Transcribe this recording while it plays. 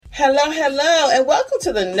Hello, and welcome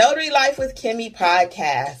to the Notary Life with Kimmy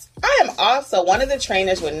podcast. I am also one of the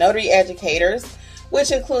trainers with Notary Educators,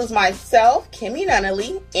 which includes myself, Kimmy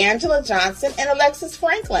Nunnally, Angela Johnson, and Alexis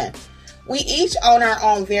Franklin. We each own our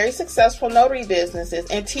own very successful notary businesses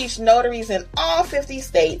and teach notaries in all 50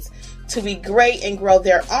 states to be great and grow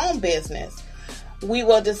their own business. We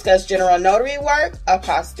will discuss general notary work,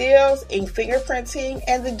 apostilles, ink fingerprinting,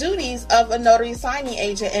 and the duties of a notary signing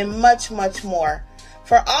agent, and much, much more.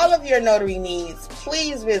 For all of your notary needs,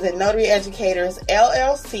 please visit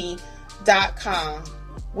notaryeducatorsllc.com.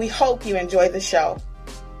 We hope you enjoy the show,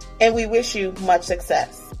 and we wish you much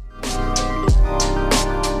success.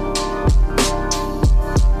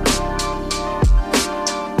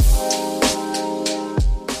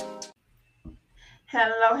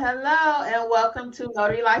 Hello, and welcome to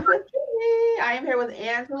Notary Life with Kimmy. I am here with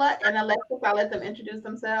Angela and Alexis. I'll let them introduce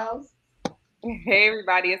themselves. Hey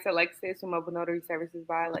everybody, it's Alexis from Mobile Notary Services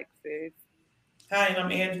by Alexis. Hi, and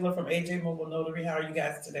I'm Angela from AJ Mobile Notary. How are you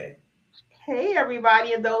guys today? Hey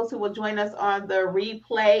everybody, and those who will join us on the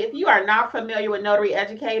replay. If you are not familiar with Notary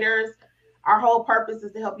Educators, our whole purpose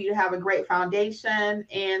is to help you to have a great foundation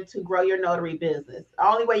and to grow your notary business. The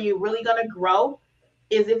only way you're really going to grow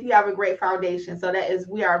is if you have a great foundation. So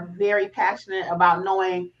we are very passionate about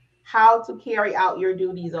knowing how to carry out your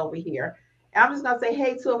duties over here. And I'm just going to say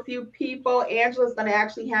hey to a few people. Angela's going to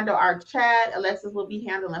actually handle our chat. Alexis will be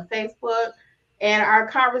handling Facebook. And our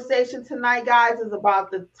conversation tonight, guys, is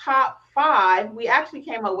about the top 5. We actually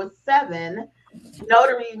came up with 7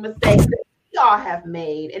 notary mistakes that we all have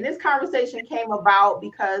made. And this conversation came about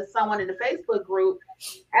because someone in the Facebook group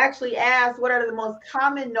actually asked, what are the most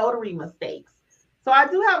common notary mistakes? So I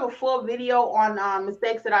do have a full video on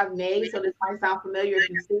mistakes that I've made. So this might sound familiar if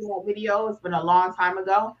you've seen that video. It's been a long time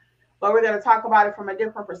ago. But we're going to talk about it from a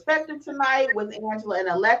different perspective tonight with Angela and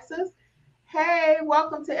Alexis. Hey,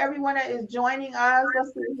 welcome to everyone that is joining us.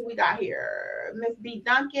 Let's see who we got here. Miss B.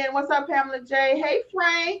 Duncan. What's up, Pamela J? Hey,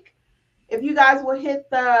 Frank. If you guys will hit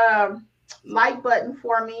the like button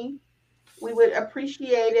for me, we would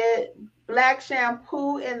appreciate it. Black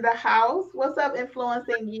Shampoo in the house. What's up,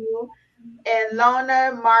 Influencing You? And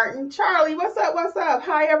Lona Martin. Charlie, what's up?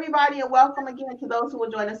 Hi, everybody, and welcome again to those who will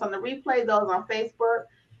join us on the replay, those on Facebook.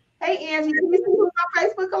 Hey, Angie, can you see who's on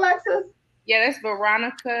Facebook, Alexis? Yeah, that's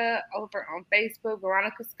Veronica over on Facebook,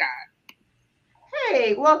 Veronica Scott.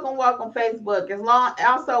 Hey, welcome, Facebook.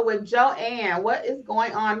 Also with Joanne. What is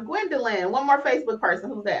going on? Gwendolyn, one more Facebook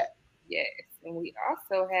person. Who's that? Yes, and we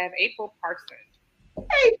also have April Parsons.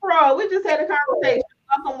 April, we just had a conversation.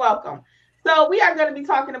 Welcome. So we are going to be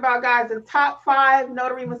talking about, guys, the top 5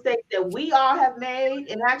 notary mistakes that we all have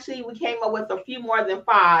made. And actually, we came up with a few more than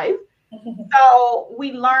 5. So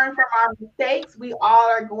we learn from our mistakes. We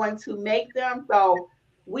all are going to make them. So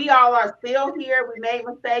we all are still here. We made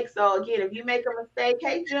mistakes. So again, if you make a mistake,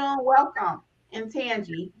 hey, June, welcome. And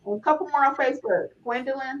Tangi. And a couple more on Facebook.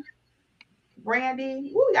 Gwendolyn,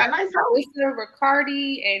 Brandy. Ooh, we got a nice house. Lisa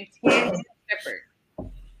Riccardi and Tangi Shepherd.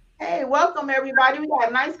 Hey, welcome everybody. We got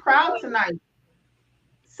a nice crowd tonight.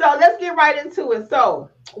 So let's get right into it. So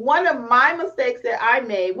one of my mistakes that I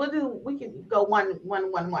made, we can go one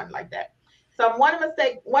like that. So one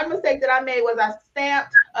mistake that I made was I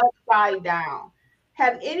stamped upside down.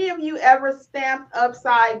 Have any of you ever stamped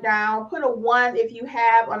upside down? Put a 1 if you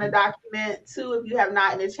have on a document, 2 if you have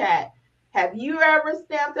not in the chat. Have you ever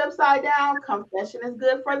stamped upside down? Confession is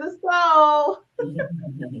good for the soul.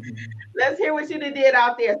 Let's hear what you did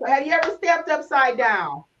out there. So have you ever stamped upside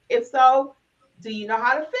down? If so, do you know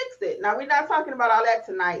how to fix it? Now, we're not talking about all that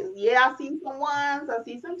tonight. Yeah, I see some 1s. I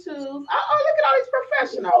see some 2s. Oh, look at all these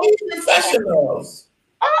professionals. Look at all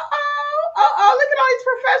these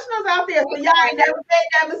professionals out there. So y'all ain't never made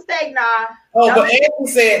that mistake, nah. Oh, but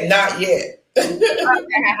Andy said not yet.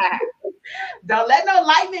 Don't let no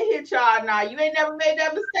lightning hit y'all now. You ain't never made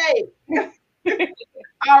that mistake.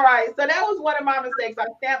 All right, so that was one of my mistakes. I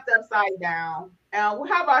stamped upside down. How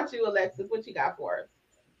about you, Alexis? What you got for us?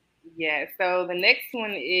 Yeah, so the next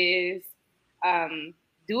one is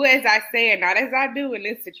do as I say and not as I do in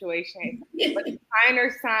this situation. But the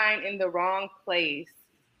signer sign in the wrong place.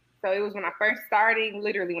 So it was when I first started,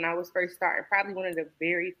 literally when I was first starting, probably one of the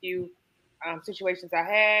very few situations I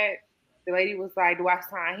had. The lady was like, do I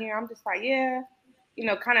sign here? I'm just like, yeah,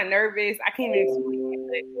 kind of nervous. I can't even explain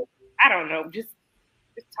it. I don't know, just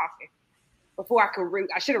talking. Before I could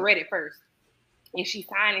read, I should have read it first. And she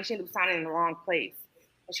signed, and she ended up signing in the wrong place.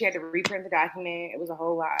 And she had to reprint the document. It was a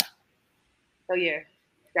whole lot. So yeah,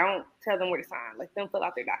 don't tell them where to sign. Let them fill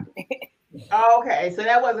out their document. Okay, so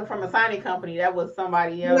that wasn't from a signing company. That was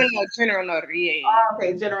somebody else. No, General Notary. Yeah.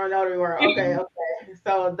 Okay, General Notary world. Okay.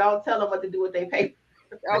 So don't tell them what to do with their paper.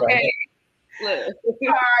 Okay. Look. All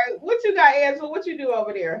right. What you got, Angela? What you do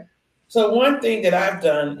over there? So one thing that I've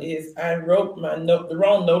done is I wrote the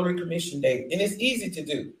wrong notary commission date, and it's easy to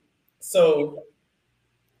do. So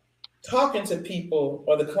talking to people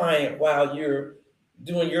or the client while you're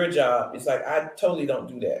doing your job, it's like I totally don't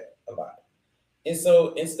do that a lot. And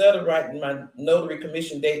so instead of writing my notary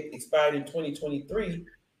commission date expired in 2023,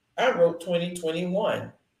 I wrote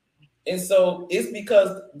 2021. And so it's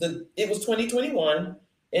because it was 2021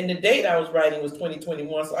 and the date I was writing was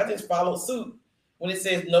 2021. So I just followed suit. When it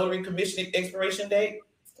says notary commission expiration date,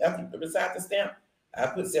 beside the stamp, I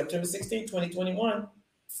put September 16, 2021,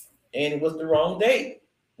 and it was the wrong date.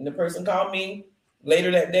 And the person called me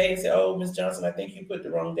later that day and said, "Oh, Miss Johnson, I think you put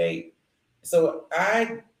the wrong date." So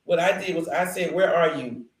what I did was I said, "Where are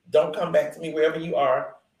you? Don't come back to me. Wherever you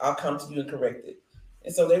are, I'll come to you and correct it."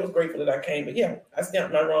 And so they was grateful that I came. But yeah, I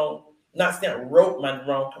wrote my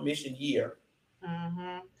wrong commission year.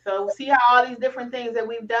 Mm-hmm. So see how all these different things that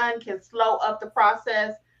we've done can slow up the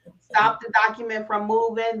process, stop the document from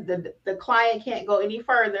moving. The client can't go any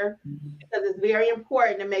further because it's very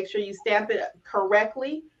important to make sure you stamp it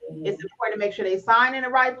correctly. It's important to make sure they sign in the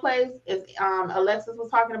right place. It's Alexis was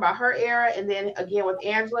talking about her error, and then again with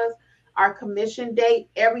Angela's, our commission date,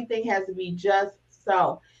 everything has to be just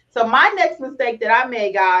so. So my next mistake that I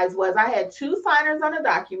made, guys, was I had two signers on the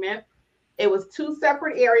document. It was two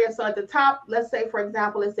separate areas. So at the top, let's say, for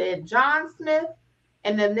example, it said John Smith,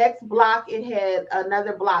 and the next block, it had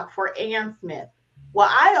another block for Ann Smith. Well,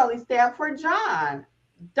 I only stamped for John.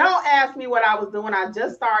 Don't ask me what I was doing. I had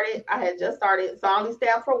just started. So I only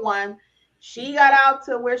stamped for one. She got out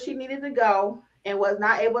to where she needed to go and was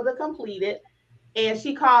not able to complete it. And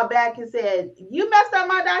she called back and said, "You messed up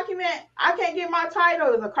my document. I can't get my title."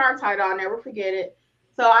 It was a car title. I'll never forget it.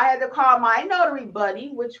 So I had to call my notary buddy,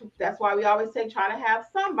 which that's why we always say try to have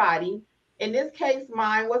somebody. In this case,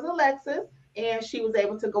 mine was Alexis, and she was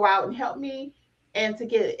able to go out and help me and to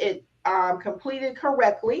get it completed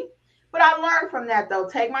correctly. But I learned from that though.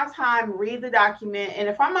 Take my time, read the document, and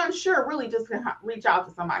if I'm unsure, really just reach out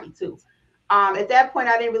to somebody too. At that point,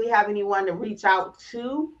 I didn't really have anyone to reach out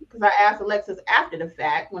to because I asked Alexis after the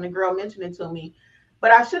fact when the girl mentioned it to me.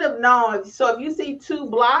 But I should have known. So if you see two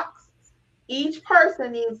blocks, each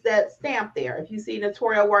person needs that stamp there. If you see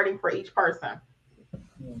notarial wording for each person.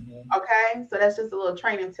 Okay, so that's just a little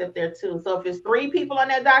training tip there too. So if it's three people on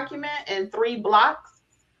that document and three blocks,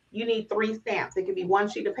 you need three stamps. It could be one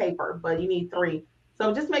sheet of paper, but you need three.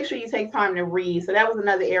 So just make sure you take time to read. So that was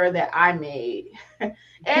another error that I made.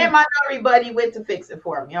 And my notary buddy went to fix it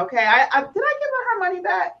for me. Okay. Did I give her money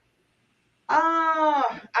back?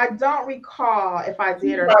 I don't recall if I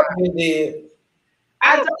did or not. Did.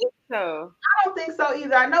 I don't think so. I don't think so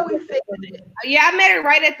either. I know we fixed it. Yeah, I met it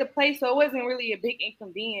right at the place, so it wasn't really a big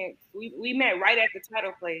inconvenience. We met right at the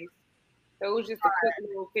title place. So it was just a quick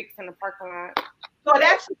little fix in the parking lot. So it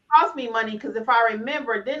actually cost me money because if I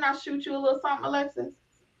remember, didn't I shoot you a little something, Alexis?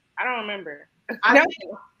 I don't remember. I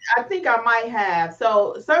think I might have.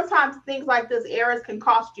 So sometimes things like this, errors can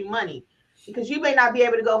cost you money because you may not be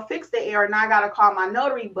able to go fix the error. And I got to call my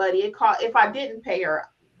notary buddy. If I didn't pay her,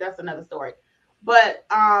 that's another story. But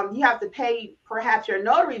you have to pay perhaps your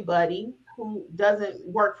notary buddy who doesn't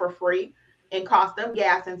work for free and cost them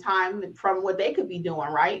gas and time from what they could be doing,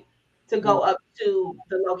 right? To go up to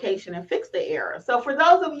the location and fix the error. So for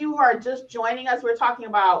those of you who are just joining us, we're talking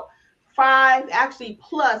about 5 actually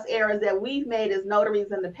plus errors that we've made as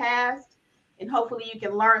notaries in the past. And hopefully you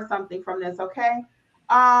can learn something from this, okay?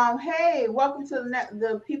 Hey, welcome to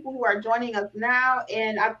the people who are joining us now.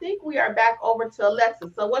 And I think we are back over to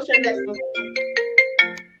Alexis. So what's your next one?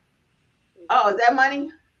 Oh, is that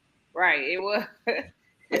money? Right, it was.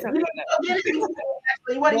 What do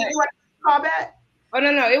you want to call back? Oh,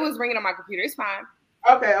 no, it was ringing on my computer. It's fine.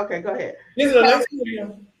 Okay, go ahead. Is it Alexis?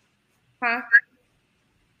 Huh?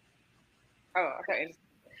 Oh, okay.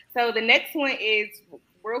 So the next one is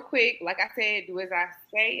real quick. Like I said, do as I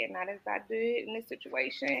say and not as I do in this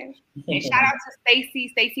situation. And shout out to Stacy.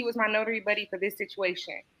 Stacy was my notary buddy for this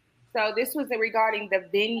situation. So this was regarding the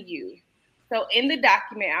venue. So in the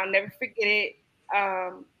document, I'll never forget it.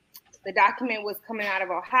 The document was coming out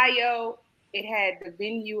of Ohio. It had the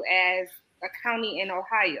venue as a county in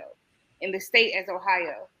Ohio, in the state as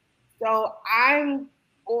Ohio. So I'm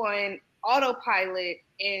on autopilot,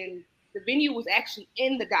 and the venue was actually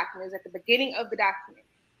in the document. It was at the beginning of the document.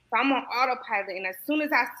 So I'm on autopilot, and as soon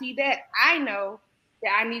as I see that, I know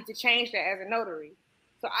that I need to change that as a notary.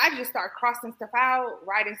 So I just start crossing stuff out,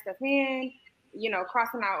 writing stuff in,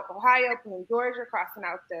 crossing out Ohio, putting Georgia, crossing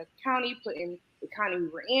out the county, putting the county we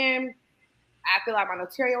were in. I fill out my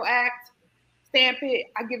notarial act, stamp it.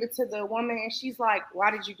 I give it to the woman, and she's like, "Why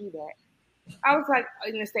did you do that?" I was like,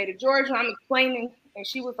 "In the state of Georgia." I'm explaining, and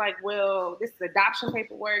she was like, "Well, this is adoption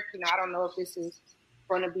paperwork. I don't know if this is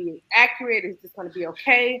going to be accurate. Is this going to be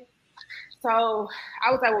okay?" So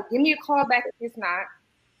I was like, "Well, give me a call back if it's not."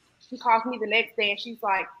 She calls me the next day, and she's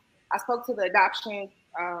like, "I spoke to the adoption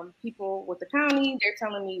people with the county. They're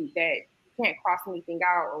telling me that you can't cross anything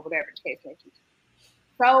out or whatever the case may be."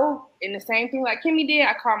 So, in the same thing like Kimmy did,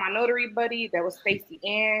 I called my notary buddy. That was Stacey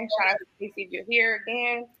Ann. Shout out to Stacey if you're here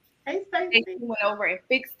again. Hey, Stacey Stacey. went over and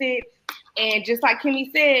fixed it. And just like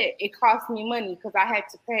Kimmy said, it cost me money because I had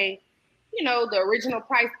to pay, the original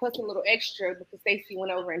price plus a little extra because Stacey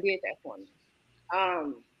went over and did that for me.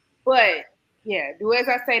 But yeah, do as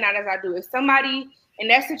I say, not as I do. If somebody in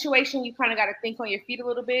that situation, you kind of got to think on your feet a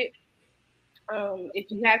little bit.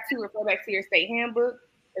 If you have to, refer back to your state handbook.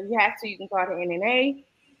 If you have to, you can call the NNA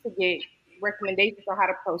to get recommendations on how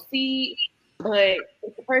to proceed. But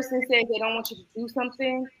if the person says they don't want you to do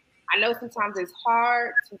something, I know sometimes it's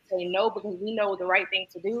hard to say no because we know the right thing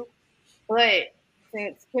to do. But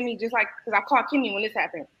since Kimmy, just like, because I called Kimmy when this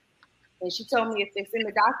happened, and she told me if it's in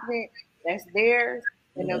the document, that's theirs,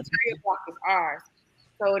 and the notarial block is ours.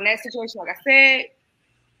 So in that situation, like I said,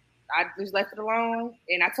 I just left it alone,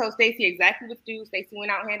 and I told Stacey exactly what to do. Stacey went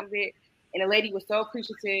out and handled it, and the lady was so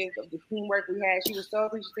appreciative of the teamwork we had. She was so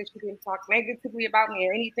appreciative. She didn't talk negatively about me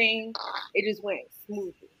or anything. It just went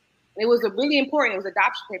smoothly. It was really important. It was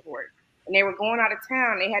adoption paperwork, and they were going out of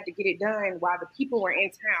town. They had to get it done while the people were in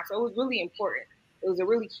town, so it was really important. It was a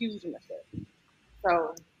really huge mess up.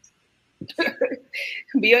 So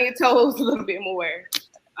be on your toes a little bit more.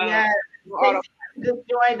 Yeah, just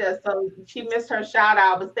joined us, so she missed her shout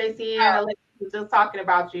out. But Stacey Ann was just talking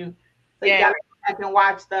about you, so you gotta go back and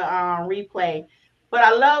watch the replay. But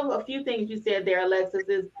I love a few things you said there, Alexis.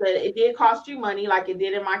 Is that it did cost you money, like it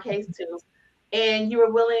did in my case too, and you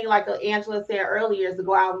were willing, like Angela said earlier, to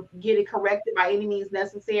go out and get it corrected by any means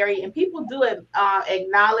necessary. And people do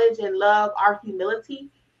acknowledge and love our humility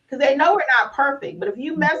because they know we're not perfect. But if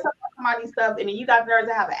you mess up somebody's stuff and you got nerves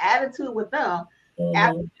to have an attitude with them,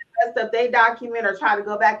 after you messed up they document or try to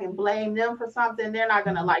go back and blame them for something, they're not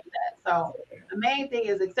going to like that. So the main thing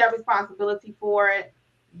is accept responsibility for it,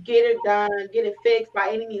 get it done, get it fixed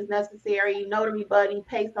by any means necessary, notary buddy,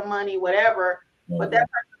 pay some money, whatever. But that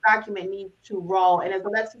document needs to roll. And as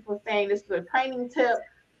Alexis was saying, this is a training tip.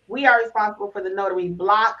 We are responsible for the notary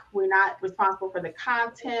block. We're not responsible for the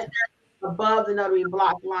content above the notary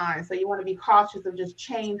block line. So you want to be cautious of just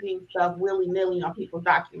changing stuff willy-nilly on people's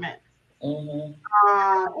documents.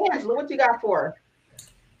 Angela, what you got for us?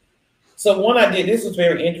 So one I did, this was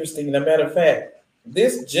very interesting. As a matter of fact, I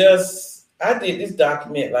did this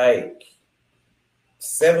document like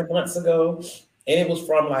 7 months ago, and it was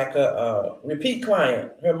from like a repeat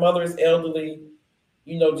client. Her mother is elderly,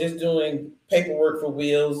 just doing paperwork for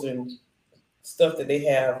wills and stuff that they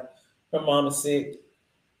have. Her mom is sick.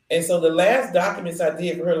 And so the last documents I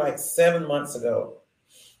did for her like 7 months ago,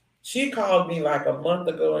 she called me like a month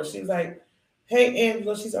ago and she was like, "Hey,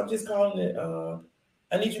 Angela," she said, "I'm just calling it.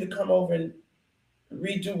 I need you to come over and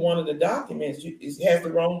redo one of the documents. It has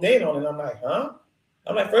the wrong date on it." I'm like, "Huh?"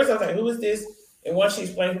 I'm like, first I was like, "Who is this?" And once she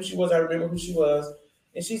explained who she was, I remember who she was.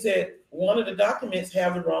 And she said, "One of the documents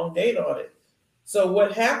have the wrong date on it." So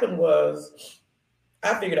what happened was,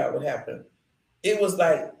 I figured out what happened. It was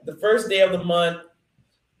like the first day of the month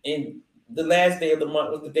and the last day of the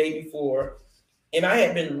month was the day before. And I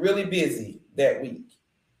had been really busy that week.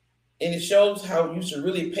 And it shows how you should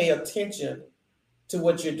really pay attention to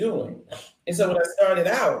what you're doing. And so when I started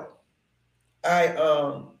out,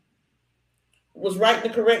 I was writing the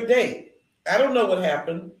correct date. I don't know what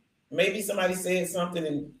happened. Maybe somebody said something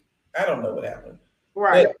and I don't know what happened.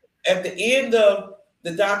 Right. But at the end of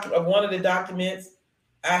one of the documents,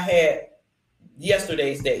 I had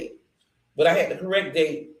yesterday's date, but I had the correct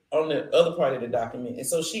date on the other part of the document. And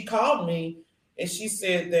so she called me and she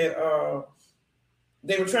said that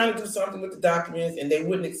they were trying to do something with the documents and they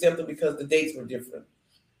wouldn't accept them because the dates were different.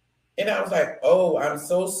 And I was like, "Oh, I'm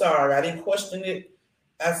so sorry. I didn't question it."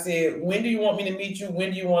 I said, "When do you want me to meet you?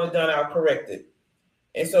 When do you want it done? I'll correct it."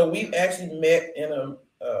 And so we actually met in a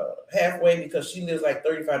halfway because she lives like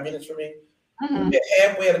 35 minutes from me. We met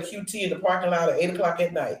halfway at a QT in the parking lot at 8 o'clock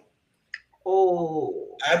at night.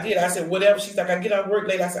 Oh. I did. I said, "Whatever." She's like, "I get out of work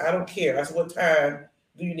late." I said, "I don't care." I said, "What time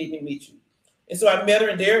do you need me to meet you?" And so I met her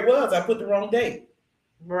and there it was. I put the wrong date.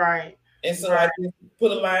 Right. And so I just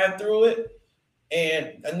put a line through it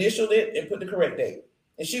and initialed it and put the correct date.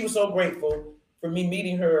 And she was so grateful for me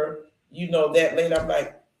meeting her, that late. I'm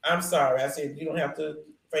like, "I'm sorry." I said, "You don't have to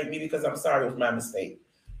thank me because I'm sorry. It was my mistake."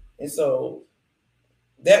 And so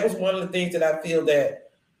that was one of the things that I feel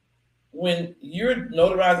that when you're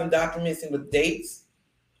notarizing documents and with dates,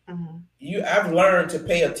 I've learned to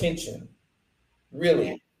pay attention, really.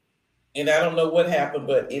 Yeah. And I don't know what happened,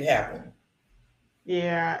 but it happened.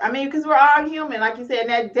 Yeah, I mean, because we're all human. Like you said,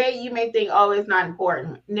 that date you may think, oh, it's not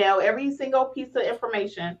important. No, every single piece of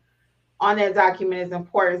information on that document is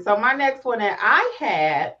important. So my next one that I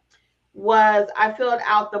had was I filled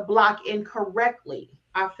out the block incorrectly.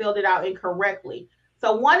 I filled it out incorrectly.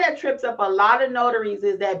 So one that trips up a lot of notaries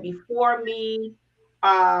is that before me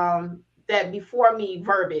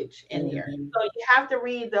verbiage in there. So you have to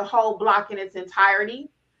read the whole block in its entirety.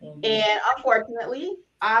 And unfortunately,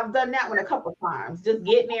 I've done that one a couple of times. Just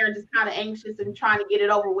getting there and just kind of anxious and trying to get it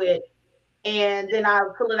over with, and then I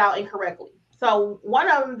fill it out incorrectly. So one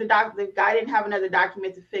of them, the guy didn't have another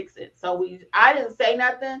document to fix it. So I didn't say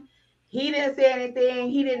nothing. He didn't say anything.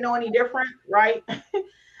 He didn't know any different, right?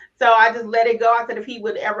 So I just let it go. I said if he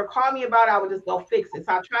would ever call me about it, I would just go fix it.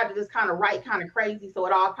 So I tried to just kind of write kind of crazy, so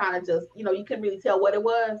it all kind of just, you couldn't really tell what it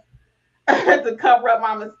was to cover up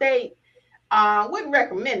my mistake. Wouldn't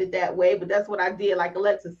recommend it that way, but that's what I did. Like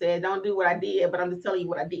Alexa said, don't do what I did, but I'm just telling you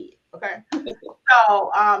what I did. Okay.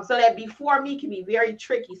 So that before me can be very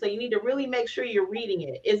tricky. So you need to really make sure you're reading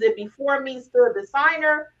it. Is it before me still the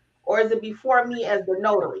signer, or is it before me as the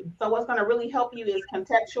notary? So what's going to really help you is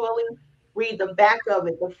contextually read the back of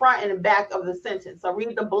it, the front and the back of the sentence. So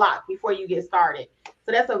read the block before you get started.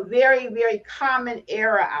 So that's a very, very common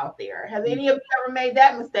error out there. Have any of you ever made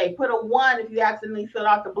that mistake? Put a 1 if you accidentally filled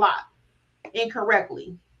out the block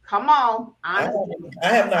incorrectly. Come on. Honestly. I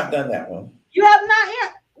have not done that one. You have not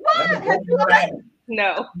yet? What? Have you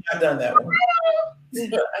No. I've done that one.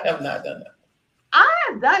 I have not done that. I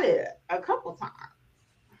have done it a couple times.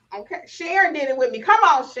 Okay. Sharon did it with me. Come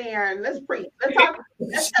on, Sharon. Let's preach. Let's talk.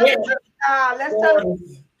 Let's tell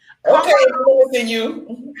Okay, more than you.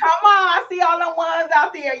 Come on. I see all the ones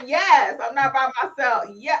out there. Yes. I'm not by myself.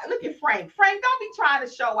 Yeah. Look at Frank. Frank, don't be trying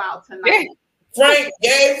to show out tonight. Frank,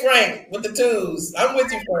 yay, Frank, with the twos. I'm with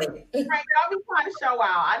you, Frank. Frank, don't be trying to show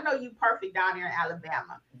out. I know you perfect down there in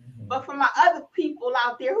Alabama. But for my other people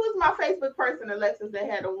out there, who's my Facebook person, Alexis, that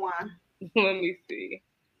had a 1? Let me see.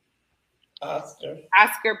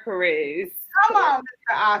 Oscar Perez. Come on,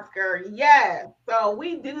 Mr. Oscar. Yes. So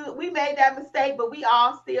we made that mistake, but we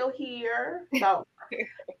all still here. So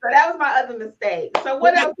that was my other mistake. So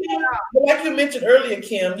what else? Like you mentioned earlier,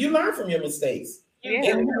 Kim, you learn from your mistakes.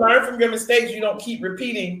 Yeah. And when you learn from your mistakes, you don't keep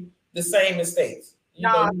repeating the same mistakes. You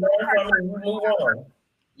learn from it and you move on.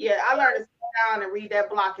 Yeah, I learned to sit down and read that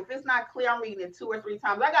block. If it's not clear, I'm reading it 2 or 3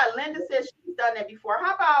 times. I got Linda said she's done that before.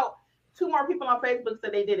 How about 2 more people on Facebook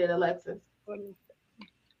said they did it, Alexis?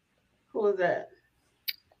 Who is that?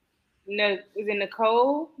 No, is it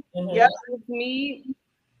Nicole? Yep. It's me.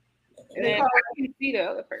 And then I can see the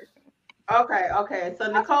other person. Okay.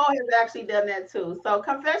 So Nicole has actually done that too. So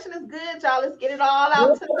confession is good, y'all. Let's get it all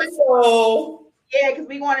out tonight. Yeah, because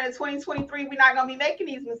we going into 2023. We're not gonna be making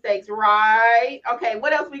these mistakes, right? Okay.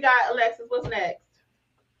 What else we got, Alexis? What's next?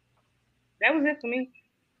 That was it for me.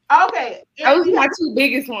 Okay. Those are my 2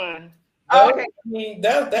 biggest ones. Okay.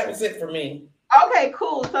 That was it for me. Okay,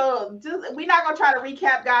 cool. So we're not gonna try to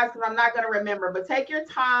recap, guys, because I'm not gonna remember. But take your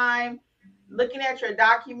time. Looking at your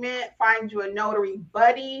document, find you a notary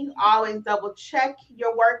buddy. Always double check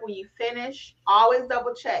your work when you finish. Always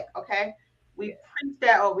double check, okay? We preach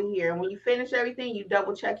that over here. When you finish everything, you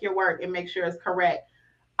double check your work and make sure it's correct.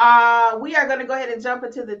 We are going to go ahead and jump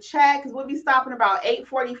into the chat because we'll be stopping about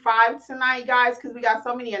 8:45 tonight, guys, because we got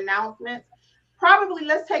so many announcements. Probably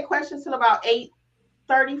let's take questions till about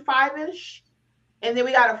 8:35-ish. And then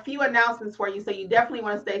we got a few announcements for you, so you definitely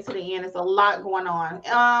want to stay to the end. It's a lot going on.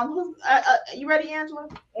 You ready, Angela?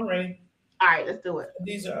 I'm ready. All right, let's do it.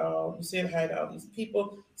 These are you said hi to all these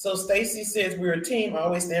people. So Stacy says we're a team. I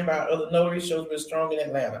always stand by other notary shows. We're strong in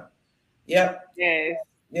Atlanta. Yep. Yes.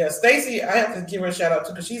 Yeah, Stacy, I have to give her a shout out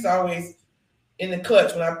too because she's always in the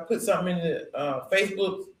clutch when I put something in the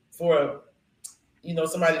Facebook for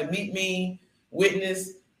somebody to meet me,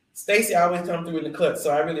 witness. Stacy always come through in the clutch,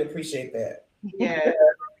 so I really appreciate that. Yeah,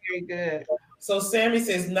 very good. So Sammy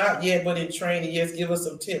says, not yet, but in training. Yes, give us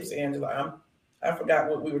some tips, Angela. I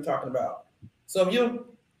forgot what we were talking about. So if you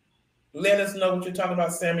let us know what you're talking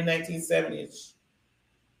about, Sammy, 1970s.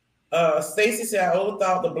 Stacy said, I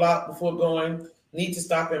overthought the block before going. Need to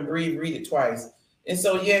stop and breathe, read it twice. And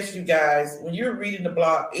so, yes, you guys, when you're reading the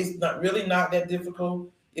block, it's not that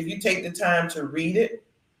difficult. If you take the time to read it,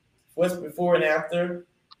 what's before and after,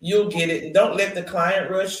 you'll get it. And don't let the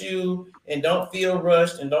client rush you, and don't feel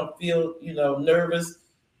rushed, and don't feel, nervous.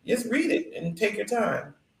 Just read it and take your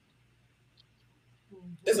time.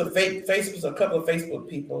 There's a Facebook, a couple of Facebook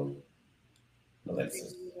people.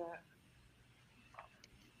 Alexis.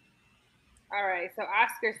 All right. So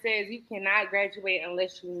Oscar says you cannot graduate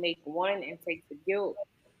unless you make one and take the guilt.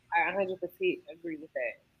 I 100% agree with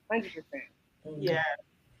that. 100%. Yeah.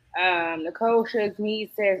 Nicole Shuggs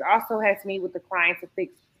Mead says also has to meet with the client to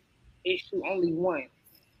fix issue only once.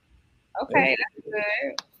 Okay, that's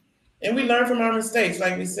good. And we learn from our mistakes,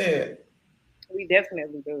 like we said. We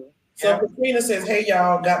definitely do. So Katrina says, hey,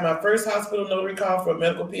 y'all, got my first hospital notary call for a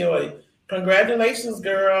medical POA. Congratulations,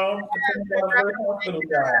 girl. Hospital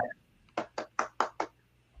job.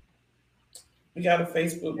 We got a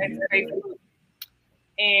Facebook.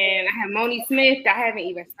 And I have Moni Smith. I haven't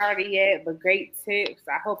even started yet, but great tips.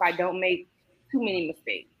 I hope I don't make too many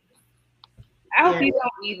mistakes. I hope you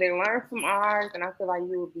don't either. Learn from ours, and I feel like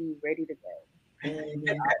you will be ready to go.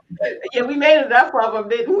 Yeah, we made enough of them,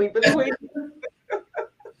 didn't we? Between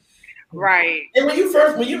right. And when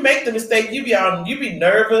you make the mistake, you be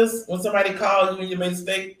nervous when somebody calls you and you make a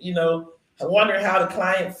mistake, wondering how the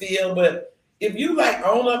client feel. But if you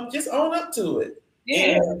just own up to it.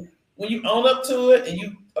 Yeah. And when you own up to it and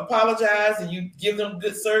you apologize and you give them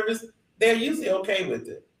good service, they're usually okay with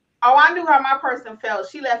it. Oh, I knew how my person felt.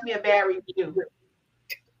 She left me a bad review.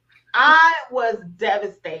 I was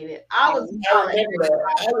devastated. I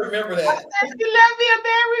remember that. She left me a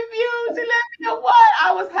bad review. She let me know what?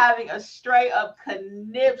 I was having a straight up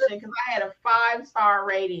conniption because I had a 5-star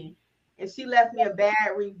rating and she left me a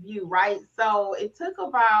bad review, right? So it took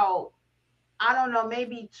about, I don't know,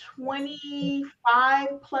 maybe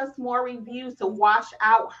 25 plus more reviews to wash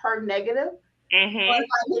out her negative. Mm-hmm.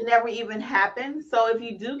 It never even happened. So if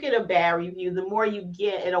you do get a bad review, the more you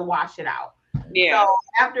get, it'll wash it out. Yeah. So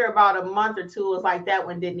after about a month or two, it was like that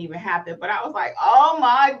one didn't even happen. But I was like, oh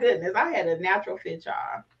my goodness, I had a natural fit,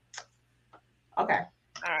 y'all. Okay.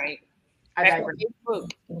 All right. I digress.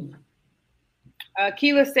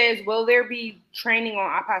 Keela says, will there be training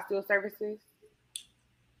on apostille services?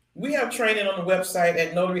 We have training on the website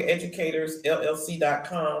at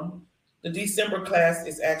notaryeducatorsllc.com. The December class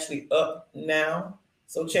is actually up now,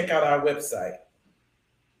 so check out our website.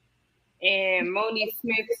 And Moni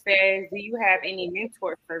Smith says, do you have any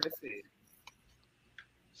mentor services?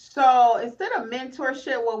 So instead of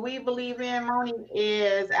mentorship, what we believe in, Moni,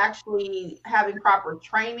 is actually having proper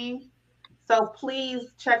training. So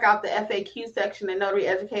please check out the FAQ section at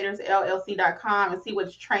notaryeducatorsllc.com and see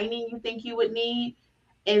which training you think you would need.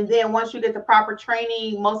 And then once you get the proper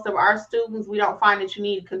training, most of our students, we don't find that you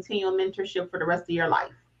need continual mentorship for the rest of your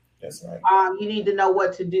life. That's right. You need to know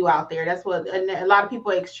what to do out there. That's what, and a lot of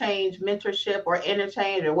people exchange mentorship or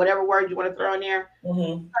interchange or whatever word you want to throw in there.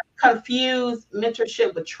 Mm-hmm. Confuse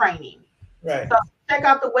mentorship with training. Right. So check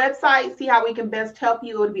out the website, see how we can best help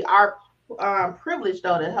you. It would be our privilege,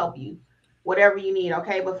 though, to help you, whatever you need.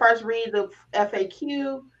 Okay. But first read the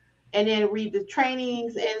FAQ. And then read the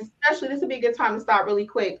trainings, and especially this would be a good time to stop really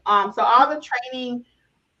quick. So all the training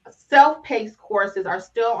self-paced courses are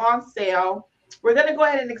still on sale. We're going to go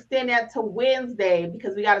ahead and extend that to Wednesday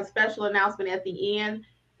because we got a special announcement at the end.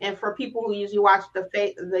 And for people who usually watch the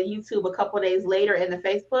YouTube a couple of days later in the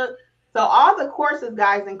Facebook. So all the courses,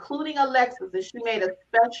 guys, including Alexis, she made a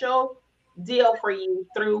special deal for you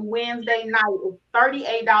through Wednesday night. It's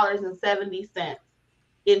 $38.70.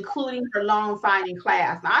 Including her loan signing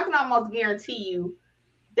class. Now, I can almost guarantee you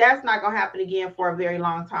that's not going to happen again for a very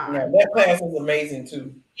long time. Yeah, that class is amazing,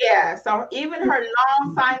 too. Yeah, so even her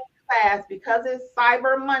loan signing class, because it's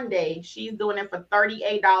Cyber Monday, she's doing it for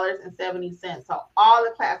 $38.70. So all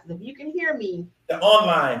the classes, if you can hear me. The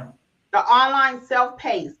online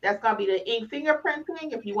self-paced, that's going to be the ink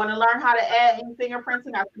fingerprinting. If you want to learn how to add ink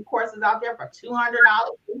fingerprinting, I have some courses out there for $200.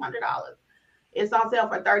 It's on sale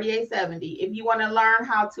for $38.70. If you want to learn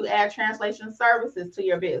how to add translation services to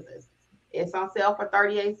your business, it's on sale for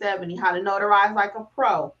 $38.70. How to notarize like a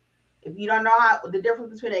pro. If you don't know the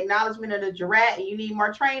difference between the acknowledgement and the jurat, and you need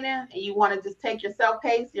more training, and you want to just take your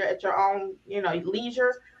self-paced, you're at your own,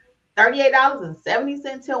 leisure,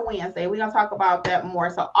 $38.70 till Wednesday. We're gonna talk about that more.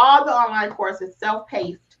 So all the online courses,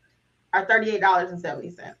 self-paced, are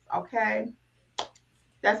 $38.70. Okay,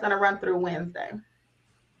 that's gonna run through Wednesday.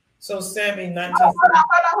 So Sammy, 19.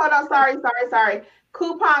 Hold on. Sorry.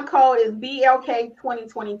 Coupon code is BLK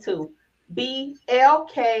 2022.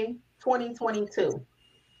 BLK 2022.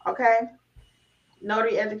 Okay.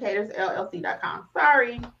 NotaryEducatorsLLC.com.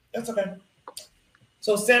 Sorry. That's okay.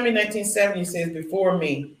 So Sammy 1970 says before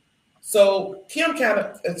me. So Kim kind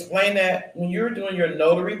of explained that when you're doing your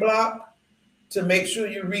notary block, to make sure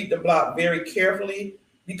you read the block very carefully,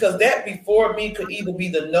 because that before me could either be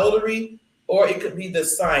the notary or it could be the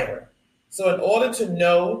signer. So in order to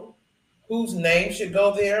know whose name should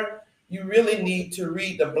go there, you really need to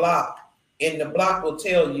read the block, and the block will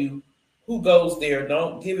tell you who goes there.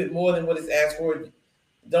 Don't give it more than what it's asked for.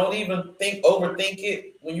 Don't even overthink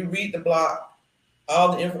it. When you read the block,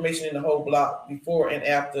 all the information in the whole block before and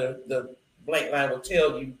after the blank line will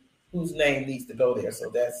tell you whose name needs to go there. So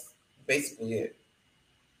that's basically it.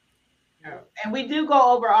 And we do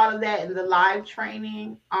go over all of that in the live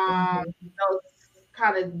training. Those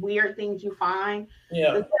kind of weird things you find.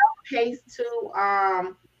 Yeah. The self-paced too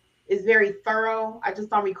is very thorough. I just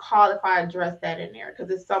don't recall if I addressed that in there because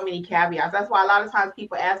there's so many caveats. That's why a lot of times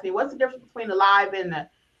people ask me, what's the difference between the live and the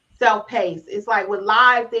self-paced? It's like with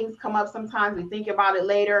live, things come up sometimes. We think about it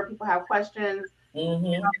later. People have questions.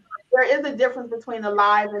 Mm-hmm. There is a difference between the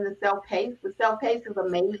live and the self-paced. The self-paced is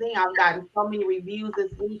amazing. I've gotten so many reviews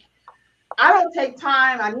this week. I don't take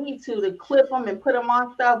time. I need to clip them and put them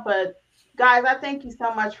on stuff. But guys, I thank you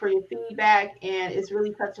so much for your feedback. And it's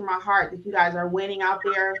really touching my heart that you guys are winning out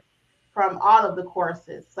there from all of the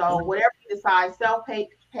courses. So whatever you decide,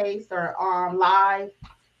 self-paced or live,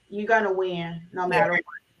 you're going to win no matter what.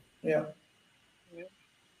 Yeah.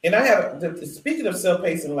 And I have, speaking of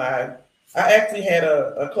self-paced and live, I actually had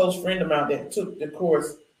a close friend of mine that took the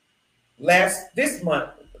course this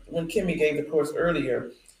month when Kimmy gave the course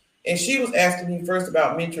earlier. And she was asking me first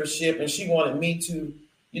about mentorship, and she wanted me to,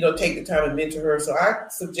 take the time and mentor her. So I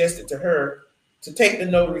suggested to her to take the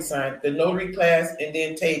notary class, and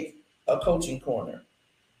then take a coaching corner.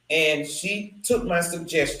 And she took my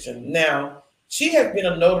suggestion. Now, she has been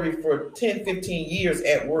a notary for 10, 15 years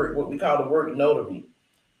at work, what we call the work notary.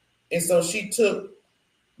 And so she took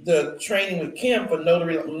the training with Kim for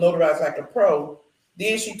Notarize Like a Pro.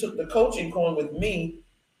 Then she took the coaching corner with me,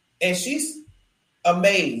 and she's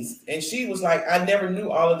amazed. And she was like, I never knew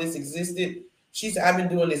all of this existed. She said, I've been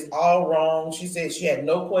doing this all wrong. She said she had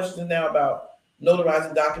no questions now about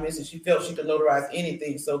notarizing documents, and she felt she could notarize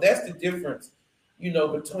anything. So that's the difference,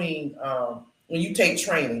 between when you take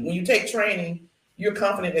training. When you take training, you're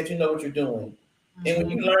confident that you know what you're doing. Mm-hmm. And when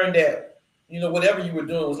you learn that, whatever you were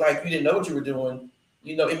doing was like you didn't know what you were doing,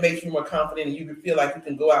 it makes you more confident, and you feel like you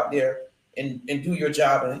can go out there and do your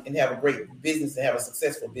job and have a great business and have a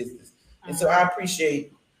successful business. And so I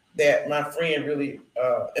appreciate that my friend really,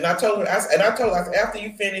 and I told her, I said, after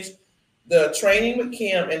you finish the training with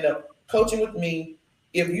Kim and the coaching with me,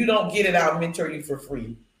 if you don't get it, I'll mentor you for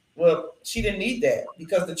free. Well, she didn't need that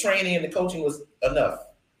because the training and the coaching was enough.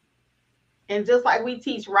 And just like we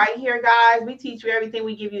teach right here, guys, we teach you everything.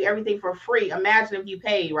 We give you everything for free. Imagine if you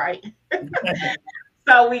paid, right?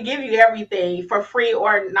 So we give you everything for free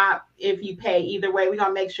or not if you pay. Either way, we're going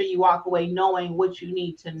to make sure you walk away knowing what you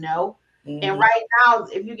need to know. Mm-hmm. And right now,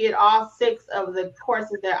 if you get all 6 of the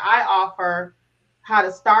courses that I offer, how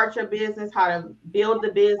to start your business, how to build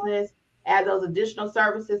the business, add those additional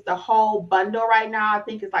services, the whole bundle right now, I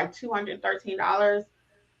think it's like $213.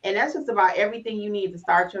 And that's just about everything you need to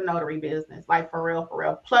start your notary business, like for real.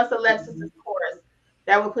 Plus Alexis's course,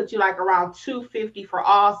 that would put you like around $250 for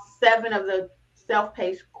all 7 of the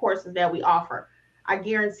self-paced courses that we offer. I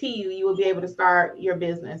guarantee you will be able to start your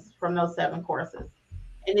business from those 7 courses.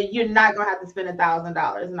 And then you're not going to have to spend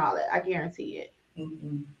 $1,000 and all that. I guarantee it.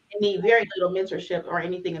 Mm-hmm. You need very little mentorship or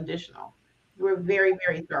anything additional. We're very,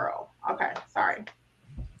 very thorough. Okay, sorry.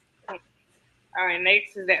 All right,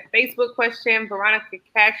 next is that Facebook question. Veronica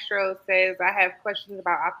Castro says, I have questions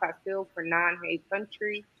about apostille for non-Hague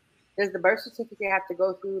country. Does the birth certificate have to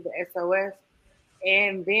go through the SOS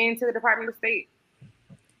and then to the Department of State?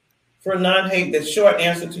 For non-Hague, the short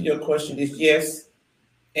answer to your question is yes.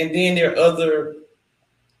 And then there are other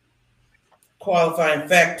qualifying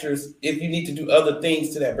factors if you need to do other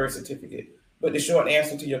things to that birth certificate. But the short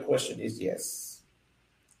answer to your question is yes.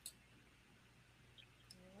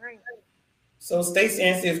 All right. So Stacey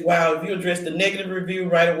Ann says, wow, if you address the negative review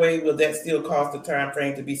right away, will that still cause the time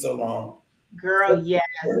frame to be so long? Girl, yes.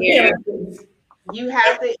 Yeah. You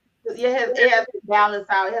have to, it has to balance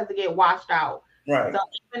out. It has to get washed out. Right. So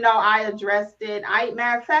even though I addressed it,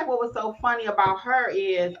 matter of fact, what was so funny about her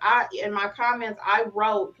is in my comments, I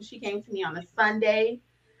wrote, because she came to me on a Sunday,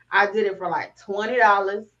 I did it for like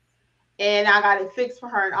 $20 and I got it fixed for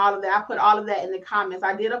her and all of that. I put all of that in the comments.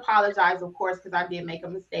 I did apologize, of course, because I did make a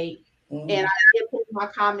mistake. Mm-hmm. And I did put in my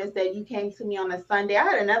comments that you came to me on a Sunday. I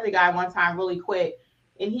had another guy one time really quick,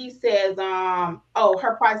 and he says,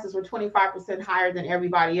 her prices were 25% higher than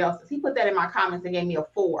everybody else's. He put that in my comments and gave me a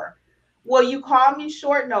 4. Well, you called me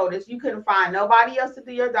short notice. You couldn't find nobody else to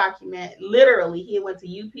do your document. Literally, he went to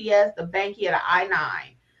UPS, the bank, he had an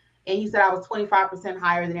I-9. And he said I was 25%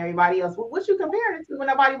 higher than everybody else. Well, what you comparing it to when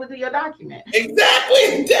nobody would do your document?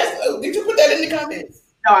 Exactly. Did you put that in the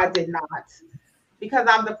comments? No, I did not. because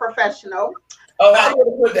I'm the professional. Oh, I would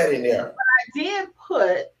have put that in there. I did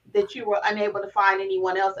put that you were unable to find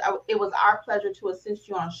anyone else. It was our pleasure to assist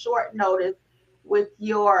you on short notice with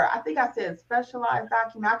your, I think I said specialized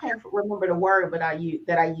document. I can't remember the word, but I used.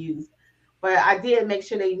 But I did make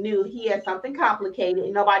sure they knew he had something complicated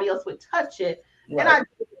and nobody else would touch it. And I Right.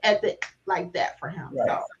 did at the like that for him. Right.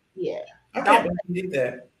 So yeah. I can't Don't believe you did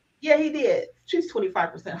that. Yeah, he did. She's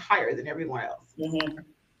 25% higher than everyone else. Mm-hmm.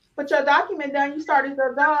 But your document done, you started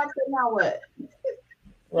your job, so now what?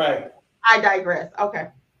 Right. I digress. Okay.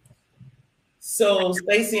 So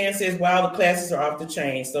Stacey Ann says, "Wow, the classes are off the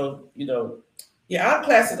chain." So yeah, our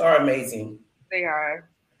classes are amazing. They are.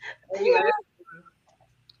 They are.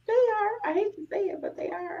 They are. I hate to say it, but they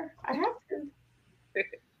are. I have to.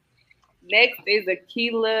 Next is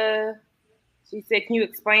Akila. She said, "Can you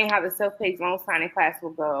explain how the self-paced loan signing class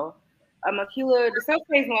will go?" Akila, the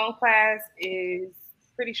self-paced loan class is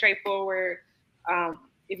pretty straightforward.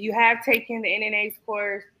 If you have taken the NNA's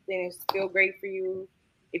course, then it's still great for you.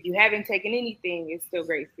 If you haven't taken anything, it's still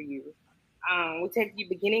great for you. We take you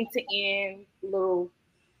beginning to end, little,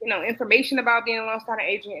 information about being a loan signing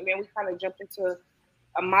agent, and then we kind of jump into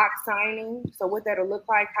a mock signing. So what that'll look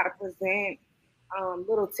like, how to present,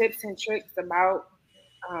 little tips and tricks about,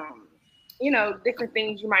 different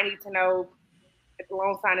things you might need to know at the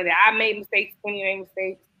loan signing. That I made mistakes, when you made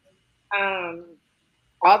mistakes,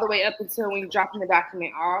 all the way up until when you're dropping the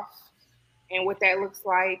document off, and what that looks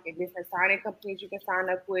like, and different signing companies you can sign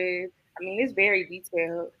up with. I mean, it's very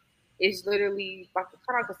detailed. It's literally like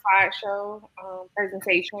kind of like a slideshow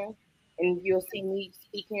presentation, and you'll see me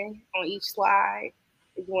speaking on each slide.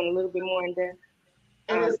 If you want a little bit more in depth.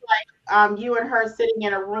 And it's like you and her sitting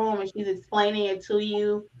in a room and she's explaining it to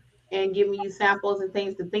you and giving you samples and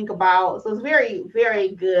things to think about. So it's very, very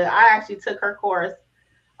good. I actually took her course.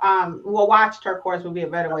 Well, watched her course would be a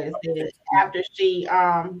better way to say it after she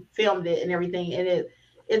filmed it and everything. And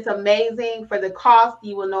it's amazing. For the cost,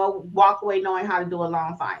 you will walk away knowing how to do a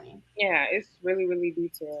loan signing. Yeah, it's really, really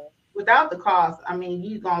detailed. Without the cost, I mean,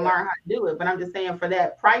 you're gonna learn how to do it. But I'm just saying, for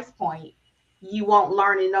that price point, you won't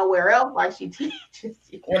learn it nowhere else like she teaches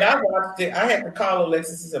you. When I watched it, I had to call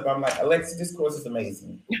Alexis up. I'm like, Alexis, this course is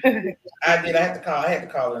amazing. I did. I had to call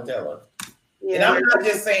her and tell her. Yeah. And I'm not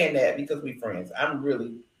just saying that because we're friends. I'm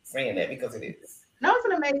really saying that because it is. No, it's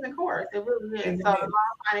an amazing course. It really is. So the loan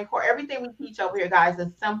signing course, everything we teach over here, guys,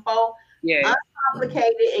 is simple,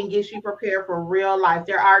 uncomplicated, and gets you prepared for real life.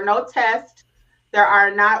 There are no tests. There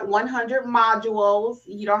are not 100 modules.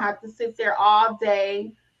 You don't have to sit there all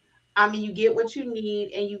day. I mean, you get what you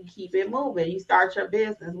need and you keep it moving. You start your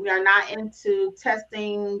business. We are not into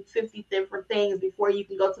testing 50 different things before you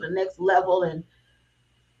can go to the next level. And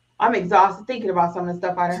I'm exhausted thinking about some of the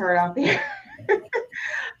stuff I heard out there.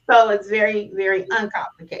 So it's very, very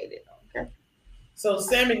uncomplicated. Okay. So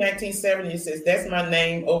Sammy 1970 says, "That's my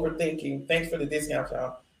name, overthinking. Thanks for the discount,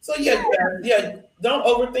 y'all." So yeah, don't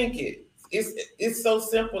overthink it. It's so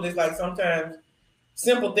simple. It's like sometimes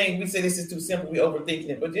simple things we say this is too simple, we overthinking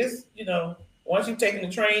it. But just, once you've taken the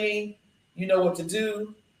training, you know what to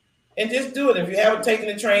do. And just do it. If you haven't taken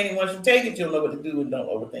the training, once you take it, you'll know what to do and don't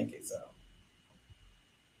overthink it. So.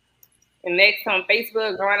 And next on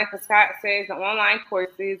Facebook, Veronica Scott says the online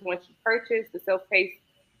courses, once you purchase the self-paced,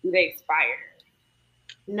 do they expire?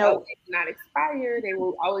 No, they do not expire. They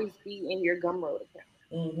will always be in your Gumroad account.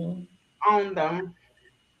 Mm-hmm. On them.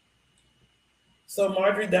 So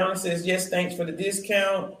Marjorie Downer says, "Yes, thanks for the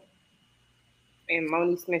discount." And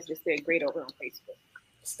Moni Smith just said, "Great over on Facebook."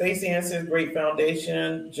 Stacey Ann says, "Great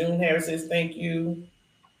foundation." June Harris says, "Thank you."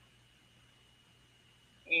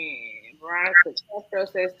 And Veronica Castro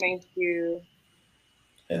says, "Thank you."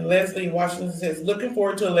 And Leslie Washington says, "Looking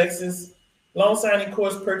forward to Alexis' loan signing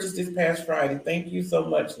course purchased this past Friday." Thank you so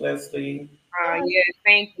much, Leslie. Yes,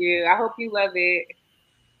 thank you. I hope you love it.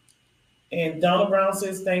 And Donna Brown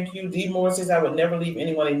says, "Thank you." D. Moore says, "I would never leave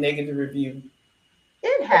anyone a negative review."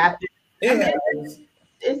 It happens. It happens.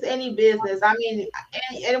 It's any business. I mean,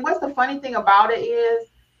 and what's the funny thing about it is,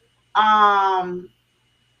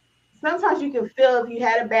 sometimes you can feel if you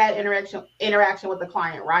had a bad interaction with the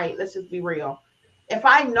client, right? Let's just be real. If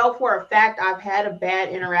I know for a fact I've had a bad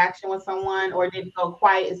interaction with someone or it didn't go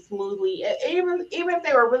quite as smoothly, even if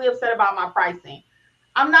they were really upset about my pricing,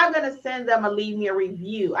 I'm not going to send them leave me a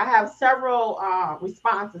review. I have several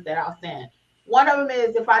responses that I'll send. One of them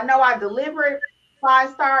is if I know I delivered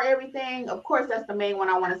 5-star everything, of course, that's the main one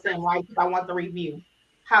I want to send, right? Because I want the review.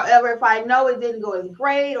 However, if I know it didn't go as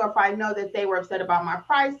great, or if I know that they were upset about my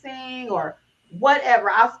pricing or whatever,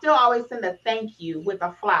 I'll still always send a thank you with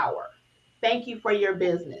a flower. Thank you for your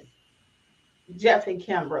business. Jeff and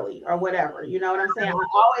Kimberly or whatever. You know what I'm saying? I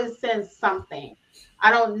always send something.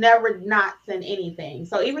 I don't never not send anything.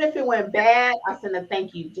 So even if it went bad, I send a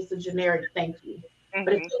thank you, just a generic thank you.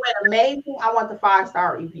 But if Mm-hmm. it went amazing, I want the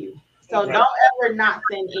 5-star review. So Mm-hmm. don't ever not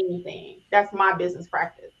send anything. That's my business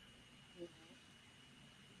practice.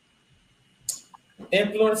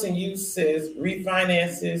 Influencing you says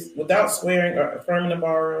refinances without swearing or affirming the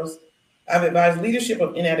borrowers. I've advised leadership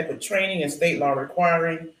of inadequate training and state law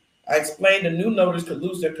requiring. I explained the new notaries could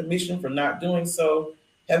lose their commission for not doing so.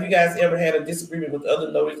 Have you guys ever had a disagreement with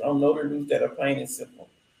other notaries on notary rules that are plain and simple?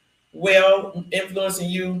 Well, influencing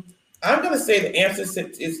you, I'm going to say the answer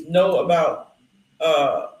is no about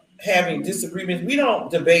uh, having disagreements. We don't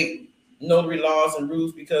debate notary laws and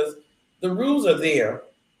rules because the rules are there.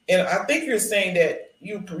 And I think you're saying that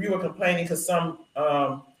you were complaining because some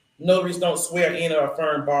notaries don't swear in or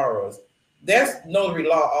affirm borrowers. That's notary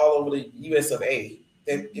law all over the U.S. of A.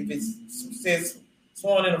 That if it says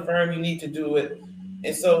sworn and affirmed, you need to do it.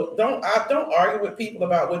 And so don't argue with people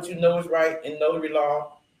about what you know is right in notary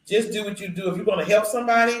law. Just do what you do. If you're going to help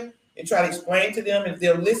somebody and try to explain to them, if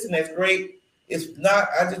they'll listen, that's great. If not,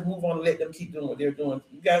 I just move on and let them keep doing what they're doing.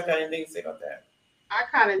 You guys got anything to say about that? I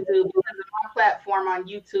kind of do because of my platform on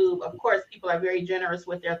YouTube. Of course, people are very generous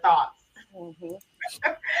with their thoughts. Mm-hmm.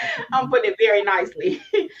 I'm putting it very nicely.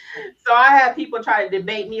 So I have people try to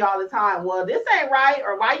debate me all the time. Well, this ain't right,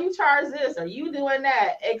 or why you charge this, or you doing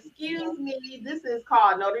that. Excuse me, this is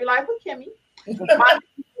called Notary Life with Kimmy. It's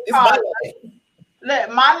my life.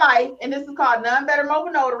 My life, and this is called None Better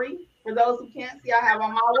Mobile Notary. For those who can't see, I have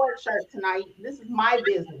on my work shirt tonight. This is my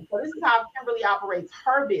business. So this is how Kimberly operates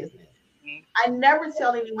her business. I never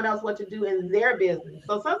tell anyone else what to do in their business.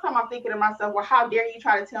 So sometimes I'm thinking to myself, well, how dare you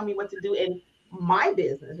try to tell me what to do in my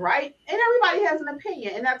business, right? And everybody has an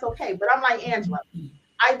opinion, and that's okay. But I'm like, Angela,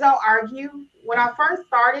 I don't argue. When I first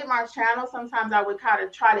started my channel, sometimes I would kind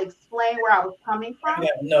of try to explain where I was coming from. Yeah,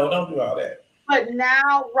 no, don't do all that. But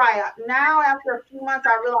now, right now, after a few months,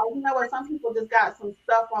 I realized, you know what? Some people just got some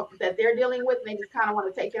stuff that they're dealing with, and they just kind of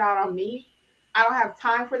want to take it out on me. I don't have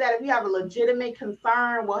time for that. If you have a legitimate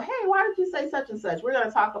concern, well, hey, why did you say such and such? We're going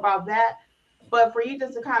to talk about that. But for you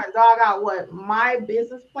just to kind of dog out what my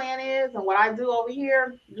business plan is and what I do over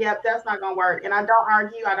here, yep, that's not going to work. And I don't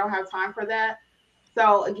argue. I don't have time for that.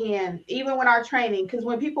 So again, even when our training, because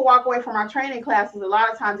when people walk away from our training classes, a lot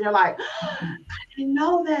of times they're like, I didn't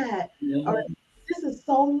know that. Or this is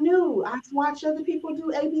so new. I watch other people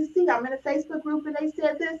do ABC. I'm in a Facebook group and they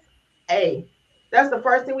said this. Hey, that's the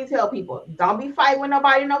first thing we tell people. Don't be fighting with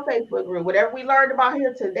nobody in no Facebook group. Whatever we learned about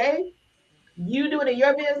here today, you do it in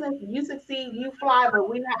your business, you succeed, you fly, but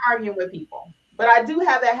we're not arguing with people. But I do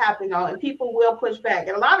have that happen though, and people will push back.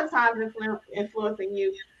 And a lot of times influencing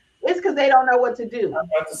you, it's because they don't know what to do. I'm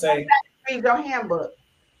about to say, Read your handbook.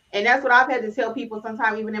 And that's what I've had to tell people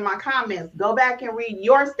sometimes, even in my comments. Go back and read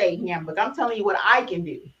your state handbook. I'm telling you what I can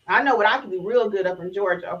do. I know what I can do real good up in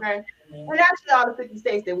Georgia, okay? And actually all the 50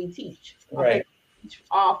 states that we teach. Okay. right.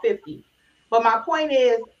 All 50. But my point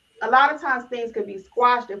is, a lot of times things could be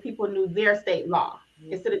squashed if people knew their state law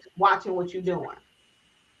instead of just watching what you're doing.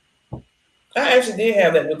 I actually did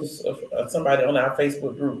have that with somebody on our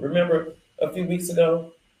Facebook group. Remember a few weeks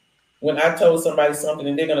ago when I told somebody something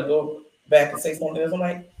and they're going to go back and say something else? I'm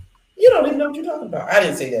like, you don't even know what you're talking about. I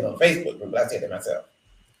didn't say that on Facebook group, but I said that myself.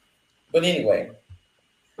 But anyway.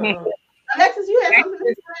 Alexis, you had something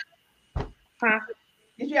to say? Huh?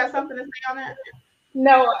 Did you have something to say on that?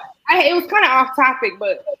 No, it was kind of off topic,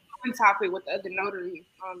 but on topic with the other notary.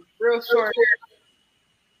 Real short.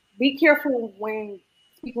 Be careful when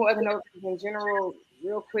speaking with other notaries in general.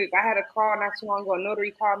 Real quick, I had a call not too long ago. A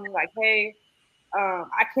notary called me like, "Hey,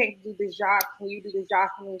 I can't do this job. Can you do this job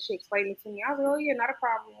for me?" And she explained it to me. I was like, "Oh yeah, not a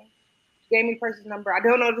problem." She gave me the person's number. I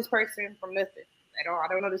don't know this person from nothing at all. I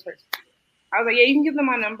don't know this person. I was like, "Yeah, you can give them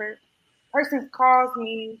my number." Person calls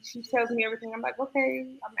me. She tells me everything. I'm like, "Okay."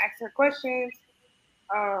 I'm asking her questions.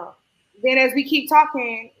 Then as we keep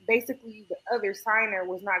talking, basically the other signer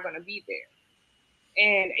was not going to be there.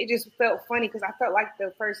 And it just felt funny because I felt like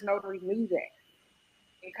the first notary knew that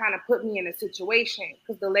and kind of put me in a situation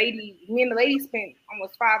because me and the lady spent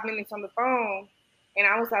almost 5 minutes on the phone. And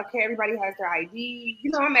I was like, okay, everybody has their ID.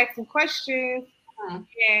 You know, I'm asking questions.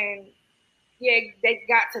 And yeah, they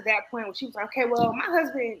got to that point where she was like, okay, well, my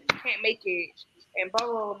husband can't make it and blah,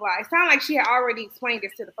 blah, blah, blah. It sounded like she had already explained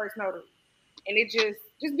this to the first notary. And it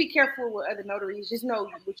just be careful with other notaries. Just know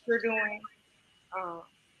what you're doing.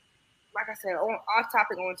 Like I said, off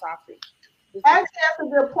topic, on topic. Actually, that's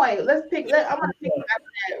a good point. I'm going to pick up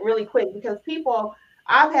that really quick because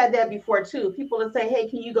I've had that before too. People will say, hey,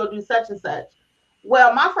 can you go do such and such?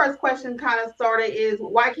 Well, my first question kind of sort of is,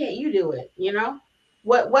 why can't you do it? You know,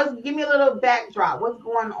 what's give me a little backdrop. What's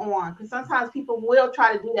going on? Because sometimes people will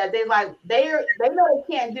try to do that. They know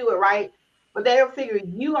they can't do it, right? But they'll figure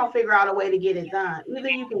you gonna figure out a way to get it done. Either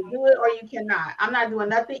you can do it or you cannot. I'm not doing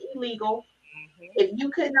nothing illegal. Mm-hmm. If you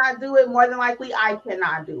could not do it, more than likely I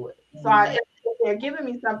cannot do it. So if they're giving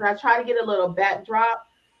me something, I try to get a little backdrop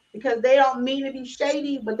because they don't mean to be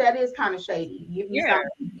shady, but that is kind of shady. Give you Yeah.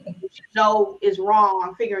 something that you know is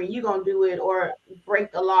wrong, figuring you gonna do it or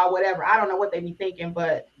break the law, whatever. I don't know what they be thinking,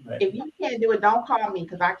 but Right. if you can't do it, don't call me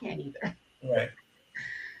because I can't either. Right.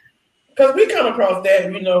 Because we come across that,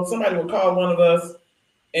 somebody will call one of us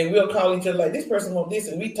and we'll call each other like, this person wants this,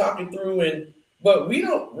 and we talk it through, but we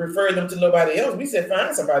don't refer them to nobody else. We said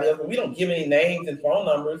find somebody else, but we don't give any names and phone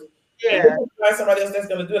numbers. And Yeah. find somebody else that's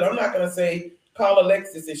going to do it. I'm not going to say call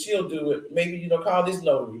Alexis and she'll do it. Maybe call this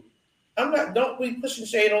notary. I'm not. Don't be pushing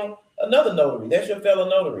shade on another notary. That's your fellow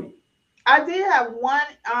notary. I did have one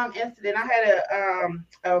incident. I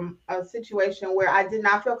had a situation where I did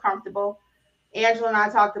not feel comfortable. Angela and I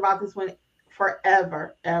talked about this one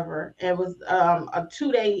forever, ever. It was a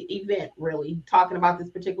 2 day event, really, talking about this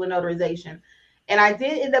particular notarization. And I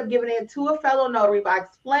did end up giving it to a fellow notary, but I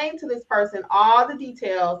explained to this person all the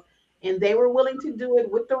details, and they were willing to do it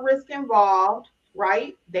with the risk involved,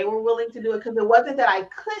 right? They were willing to do it because it wasn't that I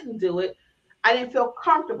couldn't do it. I didn't feel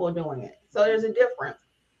comfortable doing it. So there's a difference.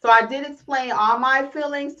 So I did explain all my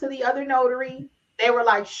feelings to the other notary. They were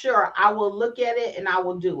like, sure, I will look at it and I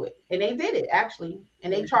will do it. And they did it actually.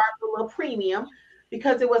 And they charged a little premium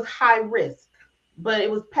because it was high risk, but it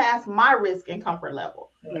was past my risk and comfort level.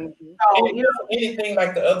 Right. Mm-hmm. And So, it wasn't anything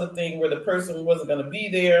like the other thing where the person wasn't going to be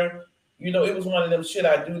there. It was one of them. Should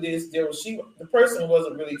I do this? The person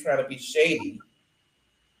wasn't really trying to be shady.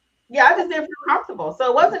 yeah, I just didn't feel comfortable. So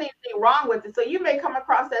it wasn't anything wrong with it. So you may come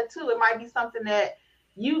across that too. It might be something that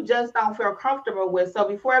you just don't feel comfortable with. So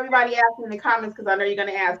before everybody asks me in the comments, because I know you're going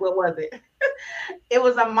to ask, what was it? It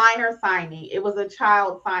was a minor signing. It was a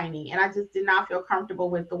child signing, and I just did not feel comfortable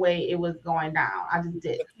with the way it was going down. I just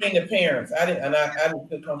did. Between the parents, I didn't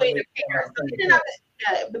feel comfortable Between with the parents. So between the in and of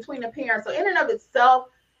parents. between the parents. So in and of itself,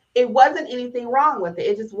 it wasn't anything wrong with it.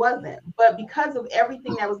 It just wasn't. But because of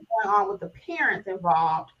everything that was going on with the parents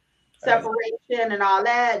involved, I, separation and all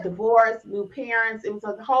that, divorce, new parents, it was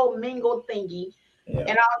a whole mingled thingy. yeah. And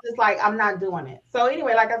I was just like, I'm not doing it. So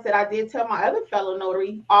anyway, like I said, I did tell my other fellow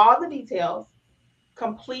notary all the details,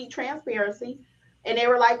 complete transparency, and they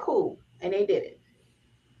were like, cool, and they did it.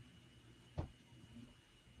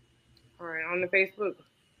 All right, on the Facebook.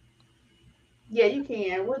 Yeah, you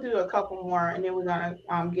can. We'll do a couple more, and then we're gonna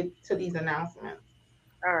get to these announcements.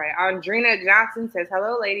 All right. Andrina Johnson says,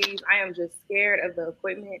 hello, ladies. I am just scared of the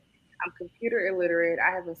equipment. I'm computer illiterate.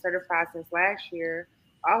 I have been certified since last year.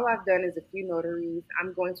 All I've done is a few notaries.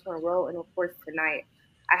 I'm going to enroll in a course tonight.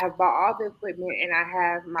 I have bought all the equipment and I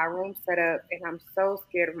have my room set up, and I'm so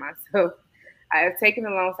scared of myself. I have taken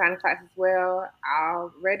the loan signing class as well.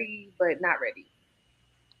 I'm ready, but not ready.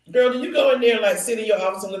 Girl, do you go in there and like sit in your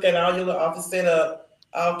office and look at all your little office set up,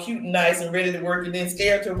 all cute and nice and ready to work, and then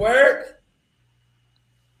scared to work?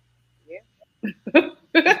 Yeah.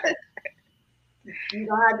 You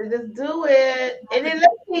don't have to just do it, and then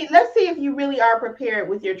let's see if you really are prepared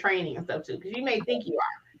with your training and stuff too, because you may think you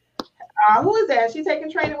are. Who is that? She taking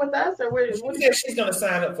training with us, or what? She said she's going to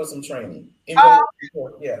sign up for some training. Oh,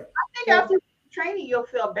 Yeah. I think after training you'll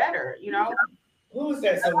feel better. Who is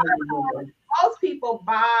that? Most people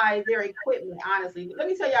buy their equipment. Honestly, let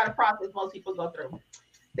me tell y'all the process most people go through.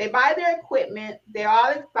 They buy their equipment. They're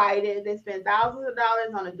all excited. They spend thousands of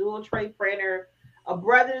dollars on a dual tray printer, a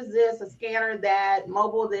Brothers this, a scanner that,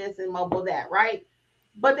 mobile this, and mobile that, right?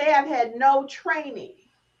 But they have had no training.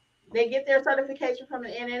 They get their certification from the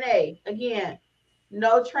NNA. Again,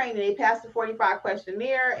 no training. They passed the 45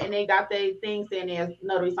 questionnaire and they got their thing saying they're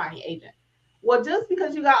notary signing agent. Well, just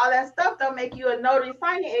because you got all that stuff don't make you a notary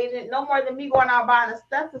signing agent no more than me going out buying a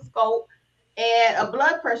stethoscope and a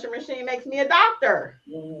blood pressure machine makes me a doctor.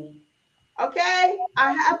 Mm-hmm. Okay,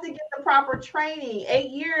 I have to get the proper training.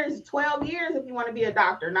 8 years, 12 years if you want to be a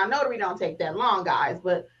doctor. Now, notary don't take that long, guys.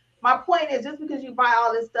 But my point is, just because you buy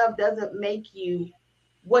all this stuff doesn't make you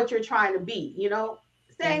what you're trying to be.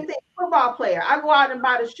 Same thing. Football player. I go out and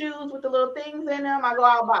buy the shoes with the little things in them. I go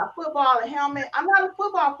out and buy a football, a helmet. I'm not a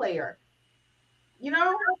football player. So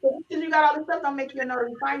because you got all this stuff, don't make you a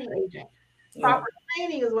notary signing agent. Proper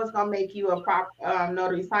training is what's gonna make you a proper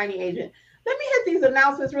notary signing agent. Let me hit these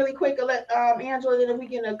announcements really quick and let Angela, then if we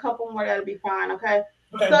get a couple more, that'll be fine, okay?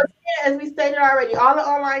 So as we stated already, all the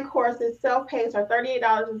online courses, self-paced, are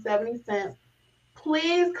 $38.70.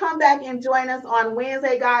 Please come back and join us on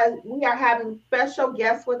Wednesday, guys. We are having special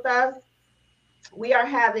guests with us. We are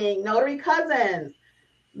having Notary Cousins.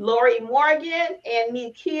 Lori Morgan and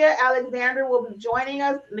Nikia Alexander will be joining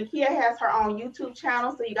us. Nikia has her own YouTube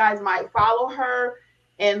channel, so you guys might follow her.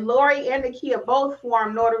 And Lori and Nikia both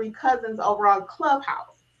form Notary Cousins over on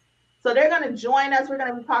Clubhouse. So they're going to join us. We're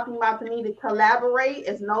going to be talking about the need to collaborate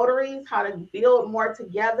as notaries, how to build more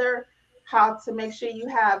together, how to make sure you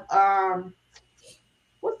have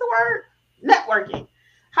what's the word? Networking.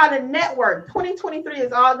 How to network. 2023 is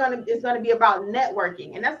gonna be about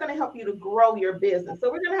networking, and that's gonna help you to grow your business.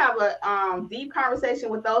 So we're gonna have a deep conversation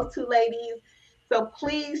with those two ladies. So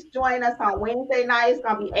please join us on Wednesday night. It's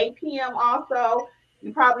gonna be 8 p.m. Also.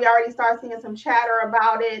 You probably already start seeing some chatter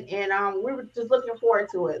about it, and we were just looking forward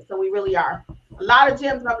to it. So we really are. A lot of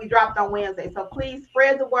gems gonna be dropped on Wednesday. So please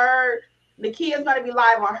spread the word. Nikia is gonna be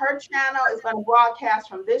live on her channel. It's gonna broadcast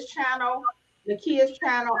from this channel, Nikia's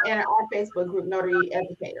channel, and our Facebook group, Notary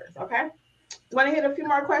Educators. Okay. You want to hit a few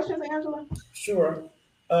more questions, Angela? Sure.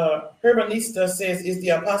 Hermanista says, is the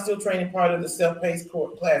apostille training part of the self-paced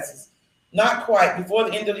course classes? Not quite. Before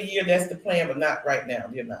the end of the year, that's the plan, but not right now.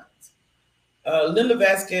 They're not. Linda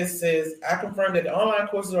Vasquez says, I confirm that the online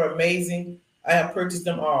courses are amazing. I have purchased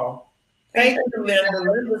them all. Thank you, Linda.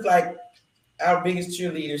 Linda's like our biggest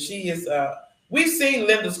cheerleader. She is, we've seen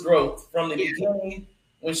Linda's growth from the beginning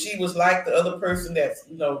when she was like the other person that,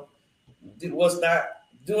 was not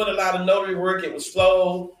doing a lot of notary work. It was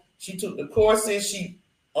slow. She took the courses. She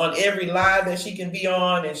on every live that she can be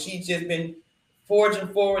on, and she's just been forging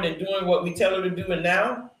forward and doing what we tell her to do. And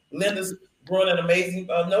now Linda's growing an amazing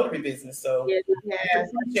notary business. So yes, we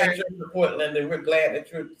appreciate your support, Linda. We're glad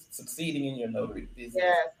that you're succeeding in your notary business.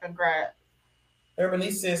 Yes, congrats.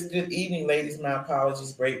 Urban says, good evening, ladies. My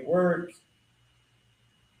apologies. Great work.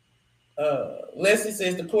 Leslie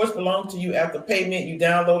says the course belongs to you after payment. You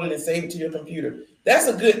download it and save it to your computer. That's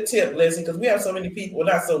a good tip, Leslie, because we have so many people. Well,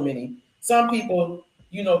 not so many. Some people,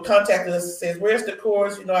 contacted us and says, "Where's the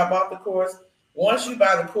course? I bought the course." Once you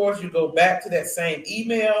buy the course, you go back to that same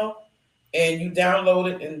email and you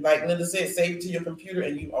download it, and like Linda said, save it to your computer,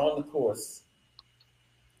 and you own the course.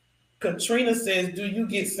 Katrina says, "Do you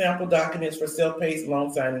get sample documents for self-paced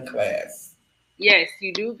loan signing class?" Yes,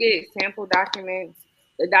 you do get sample documents.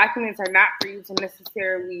 The documents are not for you to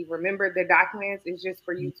necessarily remember the documents. It's just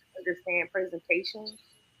for you to understand presentations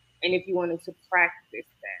and if you wanted to practice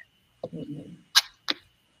that. Mm-hmm.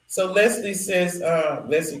 So Leslie says,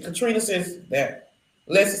 Katrina says that.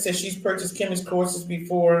 Leslie says she's purchased Kimmy's courses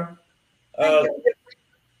before.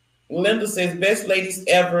 Linda says, best ladies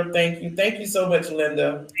ever. Thank you. Thank you so much,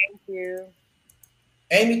 Linda. Thank you.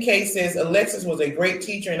 Amy K says, Alexis was a great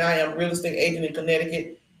teacher, and I am a real estate agent in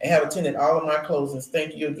Connecticut and have attended all of my closings.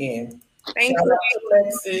 Thank you again. Thank Shout you. out to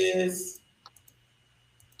Alexis.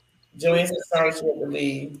 Joanne says, sorry she had to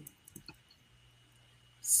leave.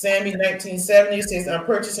 Sammy 1970 says, I'm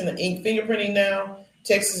purchasing the ink fingerprinting now.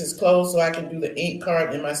 Texas is closed, so I can do the ink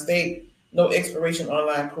card in my state. No expiration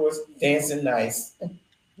online course. Dancing nice.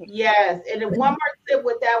 Yes, and then one more tip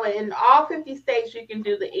with that one. In all 50 states, you can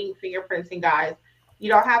do the ink fingerprinting, guys. You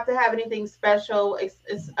don't have to have anything special it's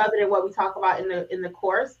other than what we talk about in the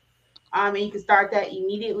course. And you can start that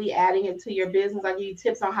immediately, adding it to your business. I give you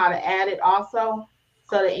tips on how to add it also.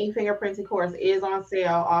 So the ink fingerprinting course is on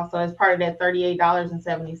sale also as part of that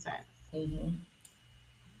 $38.70. Mm-hmm.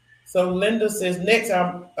 So Linda says, next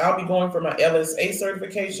I'll be going for my LSA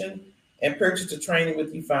certification and purchase the training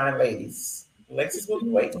with you fine ladies. Alexis will be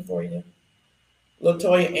waiting for you.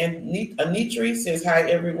 Latoya and Anitri says, hi,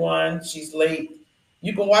 everyone. She's late.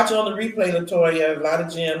 You can watch it on the replay, Latoya. A lot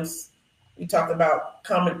of gems. We talked about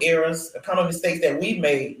common errors, common mistakes that we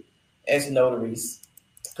made as notaries,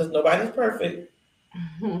 because nobody's perfect.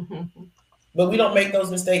 But we don't make those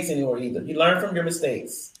mistakes anymore either. You learn from your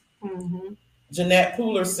mistakes. Mm-hmm. Jeanette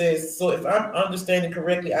Pooler says, so if I'm understanding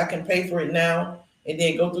correctly, I can pay for it now and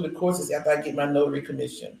then go through the courses after I get my notary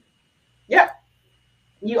commission. Yep.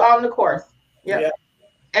 You own the course. Yep.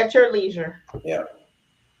 At your leisure. Yep.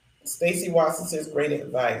 Stacy Watson says, great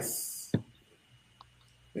advice.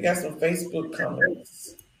 We got some Facebook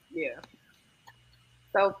comments. Yeah.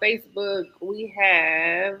 So Facebook, we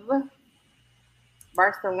have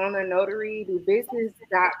Barcelona Notary. Do business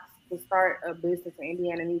docs to start a business in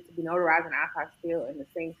Indiana need to be notarized and apostille in the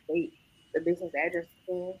same state the business address is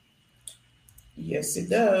in? Yes, it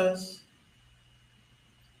does.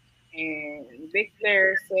 And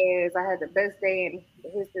Victor says, I had the best day in the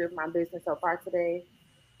history of my business so far today.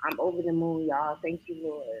 I'm over the moon, y'all. Thank you,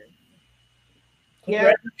 Lord.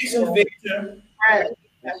 Congratulations, Victor.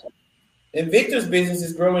 And Victor's business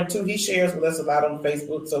is growing too. He shares with us a lot on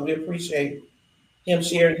Facebook, so we appreciate him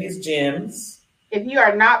sharing his gems. If you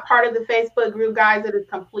are not part of the Facebook group, guys, it is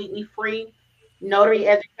completely free. Notary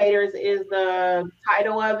Educators is the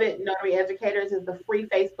title of it. Notary Educators is the free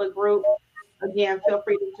Facebook group. Again, feel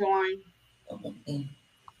free to join.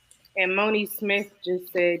 And Moni Smith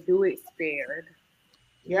just said, "Do it spared."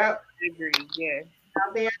 Yep. I agree. Yes.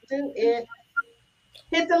 Out there, do it.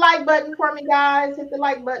 Hit the like button for me, guys. Hit the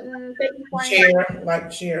like button. Thank you, Frank. Share,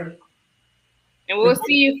 like, share. And we'll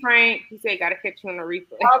see you, Frank. He said, "Gotta catch you on the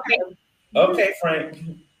replay." Okay. Okay, Frank.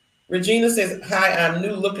 Regina says, "Hi, I'm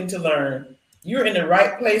new, looking to learn." You're in the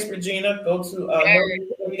right place, Regina. Go to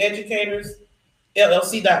Notary Educators,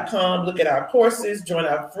 LLC.com. Look at our courses. Join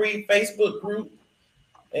our free Facebook group.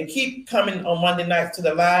 And keep coming on Monday nights to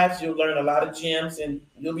the lives. You'll learn a lot of gems and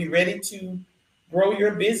you'll be ready to grow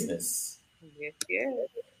your business. Yes, yes.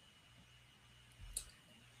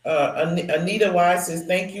 Anita Wise says,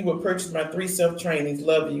 "Thank you. Will purchase my 3 self-trainings.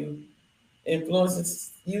 Love you."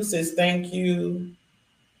 Influences you says, "Thank you."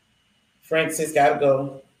 Frank says, "Gotta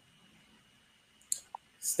go."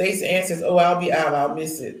 Stacey Ann says, "Oh, I'll be out. I'll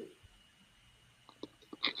miss it."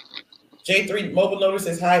 J3 Mobile Notary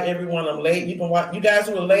says, "Hi, everyone. I'm late. You can watch. You guys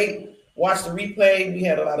who are late, watch the replay. We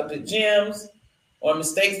had a lot of good gems or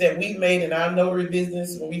mistakes that we made in our notary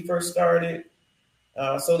business when we first started,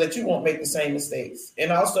 so that you won't make the same mistakes.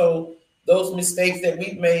 And also, those mistakes that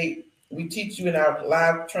we've made, we teach you in our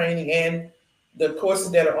live training and the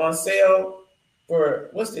courses that are on sale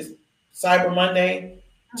for, what's this, Cyber Monday,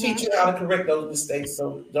 teach you how to correct those mistakes.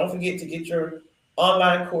 So don't forget to get your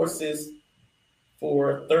online courses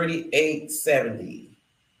for $38.70.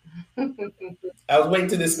 I was waiting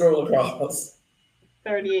till this scroll across.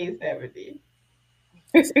 $38.70.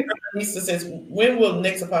 Lisa says, "When will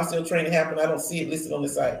next apostille training happen? I don't see it listed on the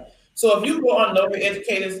site." So if you go on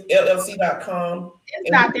NotaryEducatorsLLC.com.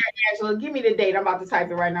 It's not there, Angela. Give me the date. I'm about to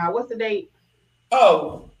type it right now. What's the date?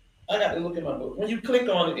 Oh, I got to look at my book. When you click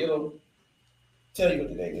on it, it'll tell you what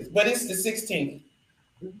the date is. But it's the 16th.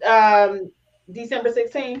 December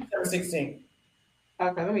 16th? December 16th.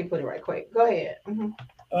 Okay, let me put it right quick. Go ahead.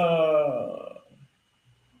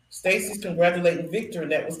 Stacy's congratulating Victor,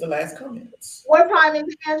 and that was the last comment. What time is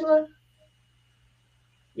it, Angela?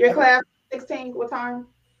 Your class 16? What time?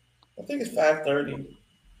 I think it's 5:30.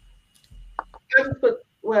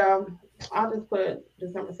 I'll just put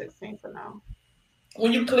December 16th for now.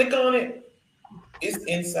 When you click on it, it's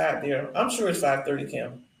inside there. I'm sure it's 5:30,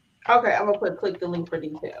 Kim. Okay, I'm gonna click the link for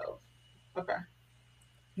details. Okay.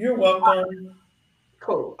 You're welcome.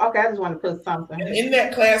 Cool. Okay, I just want to put something. And in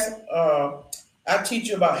that class, I teach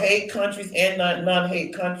you about hate countries and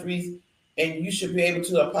non-hate countries, and you should be able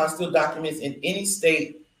to apostille documents in any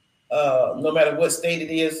state, no matter what state it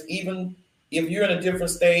is. Even if you're in a different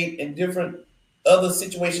state and different other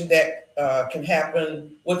situation that can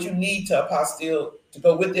happen, what you need to apostille, to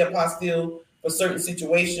go with the apostille for certain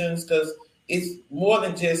situations, because it's more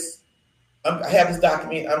than just, I have this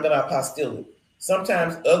document, I'm going to apostille it.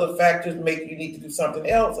 Sometimes other factors make you need to do something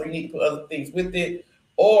else, or you need to put other things with it,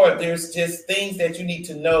 or there's just things that you need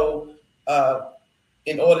to know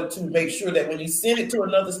in order to make sure that when you send it to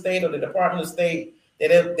another state or the Department of State,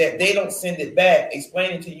 that they don't send it back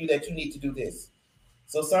explaining to you that you need to do this.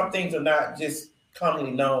 So some things are not just commonly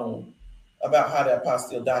known about how to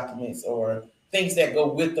apostille documents or things that go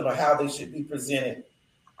with them or how they should be presented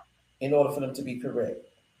in order for them to be correct.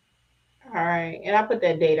 All right, and I put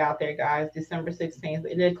that date out there, guys, December 16th,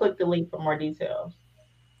 and then click the link for more details.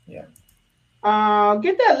 Yeah.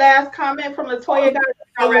 Get that last comment from Latoya, guys.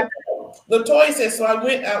 Latoya says, "So I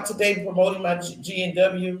went out today promoting my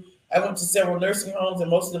G&W. I went to several nursing homes, and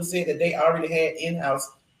most of them said that they already had in-house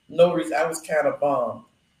notaries. I was kind of bummed."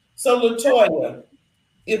 So Latoya,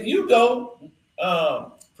 if you go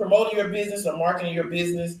promoting your business or marketing your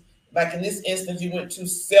business, like in this instance, you went to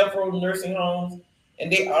several nursing homes and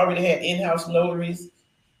they already had in-house notaries,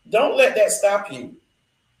 don't let that stop you.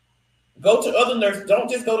 Go to other nurses. Don't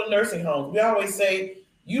just go to nursing homes. We always say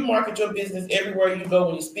you market your business everywhere you go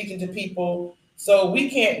when you're speaking to people. So we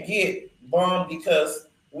can't get bummed because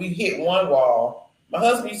we hit one wall. My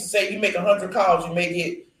husband used to say, you make 100 calls, you may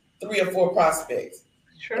get 3 or 4 prospects.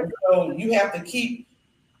 Sure. So you have to keep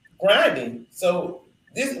grinding. So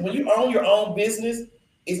this, when you own your own business,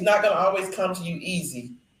 it's not going to always come to you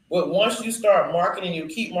easy. But once you start marketing, you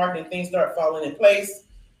keep marketing, things start falling in place,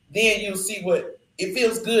 then you'll see what it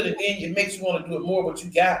feels good, and then it makes you want to do it more, but you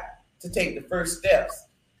got to take the first steps.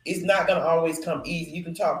 It's not going to always come easy. You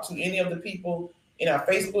can talk to any of the people in our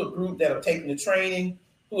Facebook group that have taken the training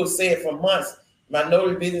who have said for months, my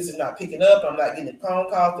notary business is not picking up. I'm not getting phone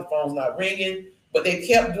calls. The phone's not ringing. But they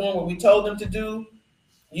kept doing what we told them to do.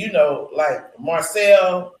 like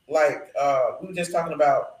Marcel, like we were just talking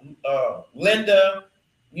about Linda,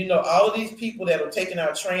 all of these people that are taking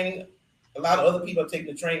our training. A lot of other people are taking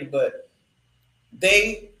the training, but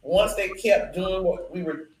once they kept doing what we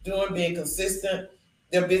were doing, being consistent,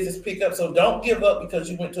 their business picked up. So don't give up because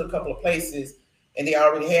you went to a couple of places and they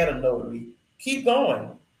already had a notary. Keep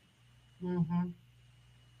going. Mm-hmm.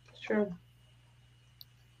 True.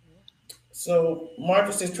 So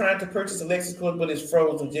Marcus is trying to purchase a Lexus Cook, but it's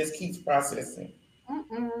frozen, just keeps processing.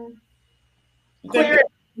 Mm-mm. Clear Clear it.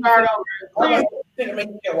 Start over. Clear. Think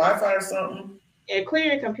maybe get Wi-Fi or something. Yeah, clear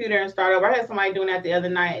your computer and start over. I had somebody doing that the other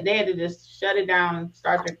night. They had to just shut it down and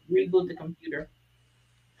start to reboot the computer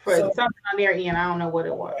for something on their end. I don't know what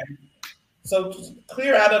it was. So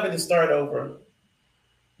clear out of it and start over.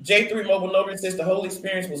 J3 Mobile Notary says the whole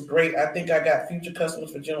experience was great. I think I got future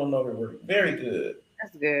customers for general notary work. Very good.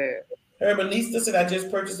 That's good. Herbanista said I just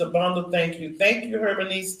purchased a bundle. Thank you. Thank you,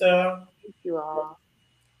 Herbanista. Thank you all.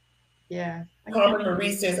 Yeah. Carmen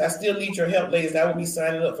Marie says, I still need your help, ladies. I will be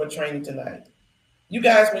signing up for training tonight. You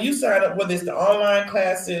guys, when you sign up, whether it's the online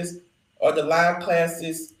classes or the live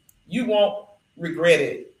classes, you won't regret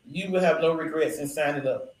it. You will have no regrets in signing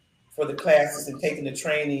up for the classes and taking the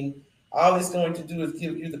training. All it's going to do is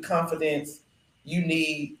give you the confidence you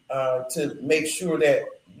need to make sure that,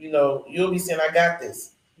 you'll be saying, I got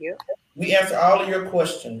this. Yep. We answer all of your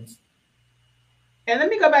questions. And let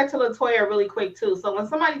me go back to Latoya really quick, too. So when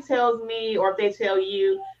somebody tells me or if they tell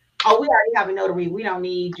you, oh, we already have a notary, we don't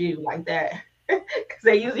need you like that. Because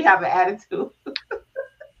they usually have an attitude.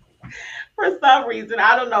 For some reason,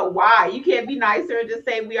 I don't know why. You can't be nicer and just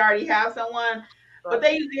say we already have someone, but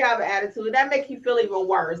they usually have an attitude. That makes you feel even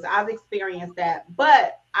worse. I've experienced that.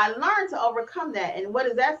 But I learned to overcome that. And what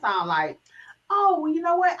does that sound like? Oh, well, you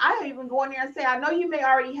know what? I even go in there and say, I know you may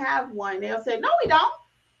already have one. They'll say, no, we don't.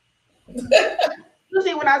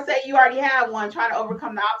 Usually when I say you already have one, trying to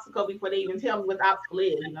overcome the obstacle before they even tell me what the obstacle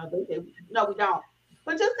is, they say, no, we don't.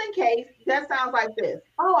 But just in case, that sounds like this.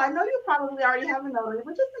 Oh, I know you probably already have a notary,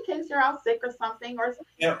 but just in case you're out sick or something,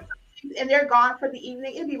 and they're gone for the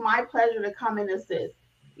evening, it'd be my pleasure to come and assist.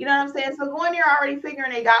 You know what I'm saying? So go in there already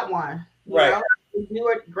figuring they got one. Right. If they do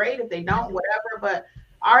it, great. If they don't, whatever. But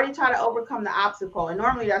I already try to overcome the obstacle. And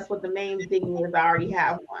normally that's what the main thing is. I already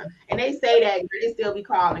have one. And they say that they still be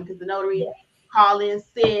calling because the notary call in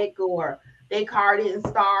sick or they card didn't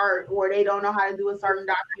start or they don't know how to do a certain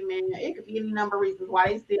document. It could be any number of reasons why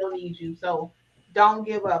they still need you. So don't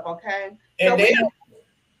give up, okay? And so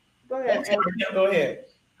go ahead. Go ahead.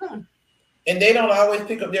 And they don't always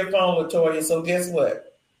pick up their phone, Latoya. So guess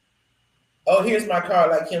what? Oh, here's my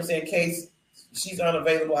card. Like Kim said, in case she's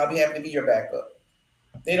unavailable, I'll be happy to be your backup.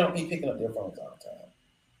 They don't be picking up their phones all the time.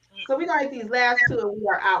 So we're gonna hit these last two and we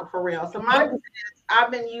are out for real. So my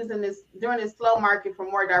I've been using this during this slow market for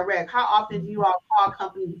more direct. How often do you all call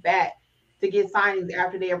companies back to get signings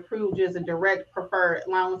after they approved you as a direct preferred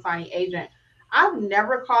loan signing agent? I've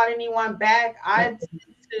never called anyone back. I tend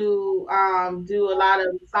to do a lot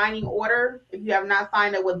of signing order. If you have not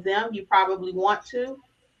signed up with them, you probably want to.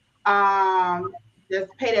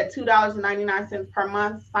 Just pay that $2.99 per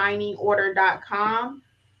month, signingorder.com.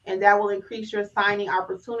 And that will increase your signing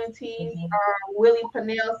opportunities. Willie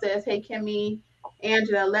Pannell says, hey, Kimmy,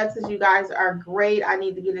 Angela, Alexis, you guys are great. I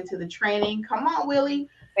need to get into the training. Come on, Willie.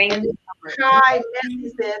 Thank you. Kai Messi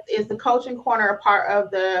says, is the coaching corner a part of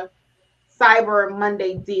the Cyber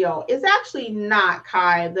Monday deal? It's actually not,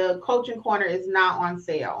 Kai. The coaching corner is not on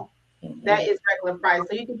sale. That is regular price.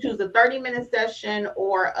 So you can choose a 30-minute session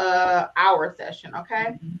or an hour session,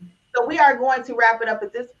 okay? So we are going to wrap it up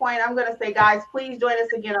at this point. I'm going to say, guys, please join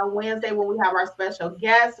us again on Wednesday when we have our special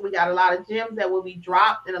guests. We got a lot of gems that will be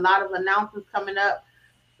dropped and a lot of announcements coming up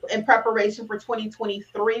in preparation for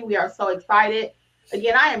 2023. We are so excited.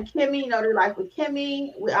 Again, I am Kimmy, Notary Life with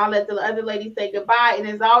Kimmy. I'll let the other ladies say goodbye. And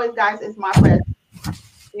as always, guys, it's my pleasure.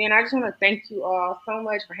 And I just want to thank you all so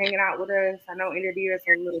much for hanging out with us. I know interviewers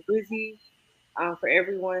are a little busy for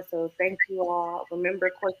everyone, so thank you all. Remember,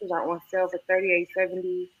 courses are on sale for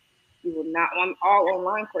 $38.70. You will not on all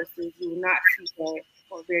online courses. You will not see that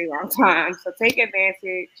for a very long time. So take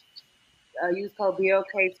advantage. Use code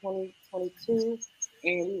BLK2022,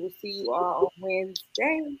 and we will see you all on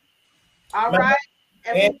Wednesday. All right.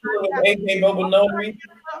 Angela with AJ Mobile Notary.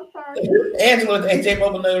 Angela with AJ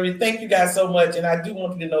Mobile Notary. Thank you guys so much. And I do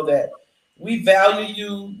want you to know that we value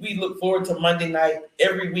you. We look forward to Monday night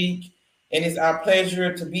every week. And it's our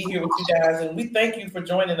pleasure to be here with you guys. And we thank you for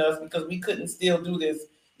joining us because we couldn't still do this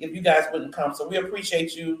if you guys wouldn't come. So we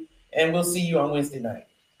appreciate you. And we'll see you on Wednesday night.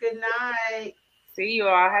 Good night. See you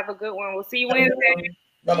all. Have a good one. We'll see you Wednesday.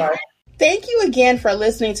 Bye-bye. Thank you again for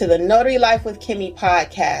listening to the Notary Life with Kimmy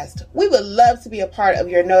podcast. We would love to be a part of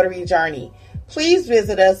your notary journey. Please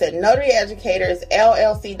visit us at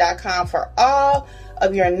notaryeducatorsllc.com for all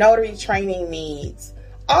of your notary training needs.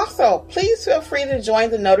 Also, please feel free to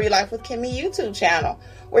join the Notary Life with Kimmy YouTube channel,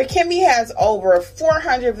 where Kimmy has over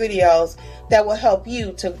 400 videos that will help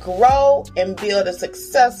you to grow and build a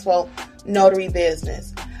successful notary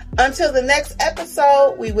business. Until the next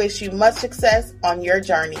episode, we wish you much success on your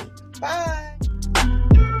journey. Bye.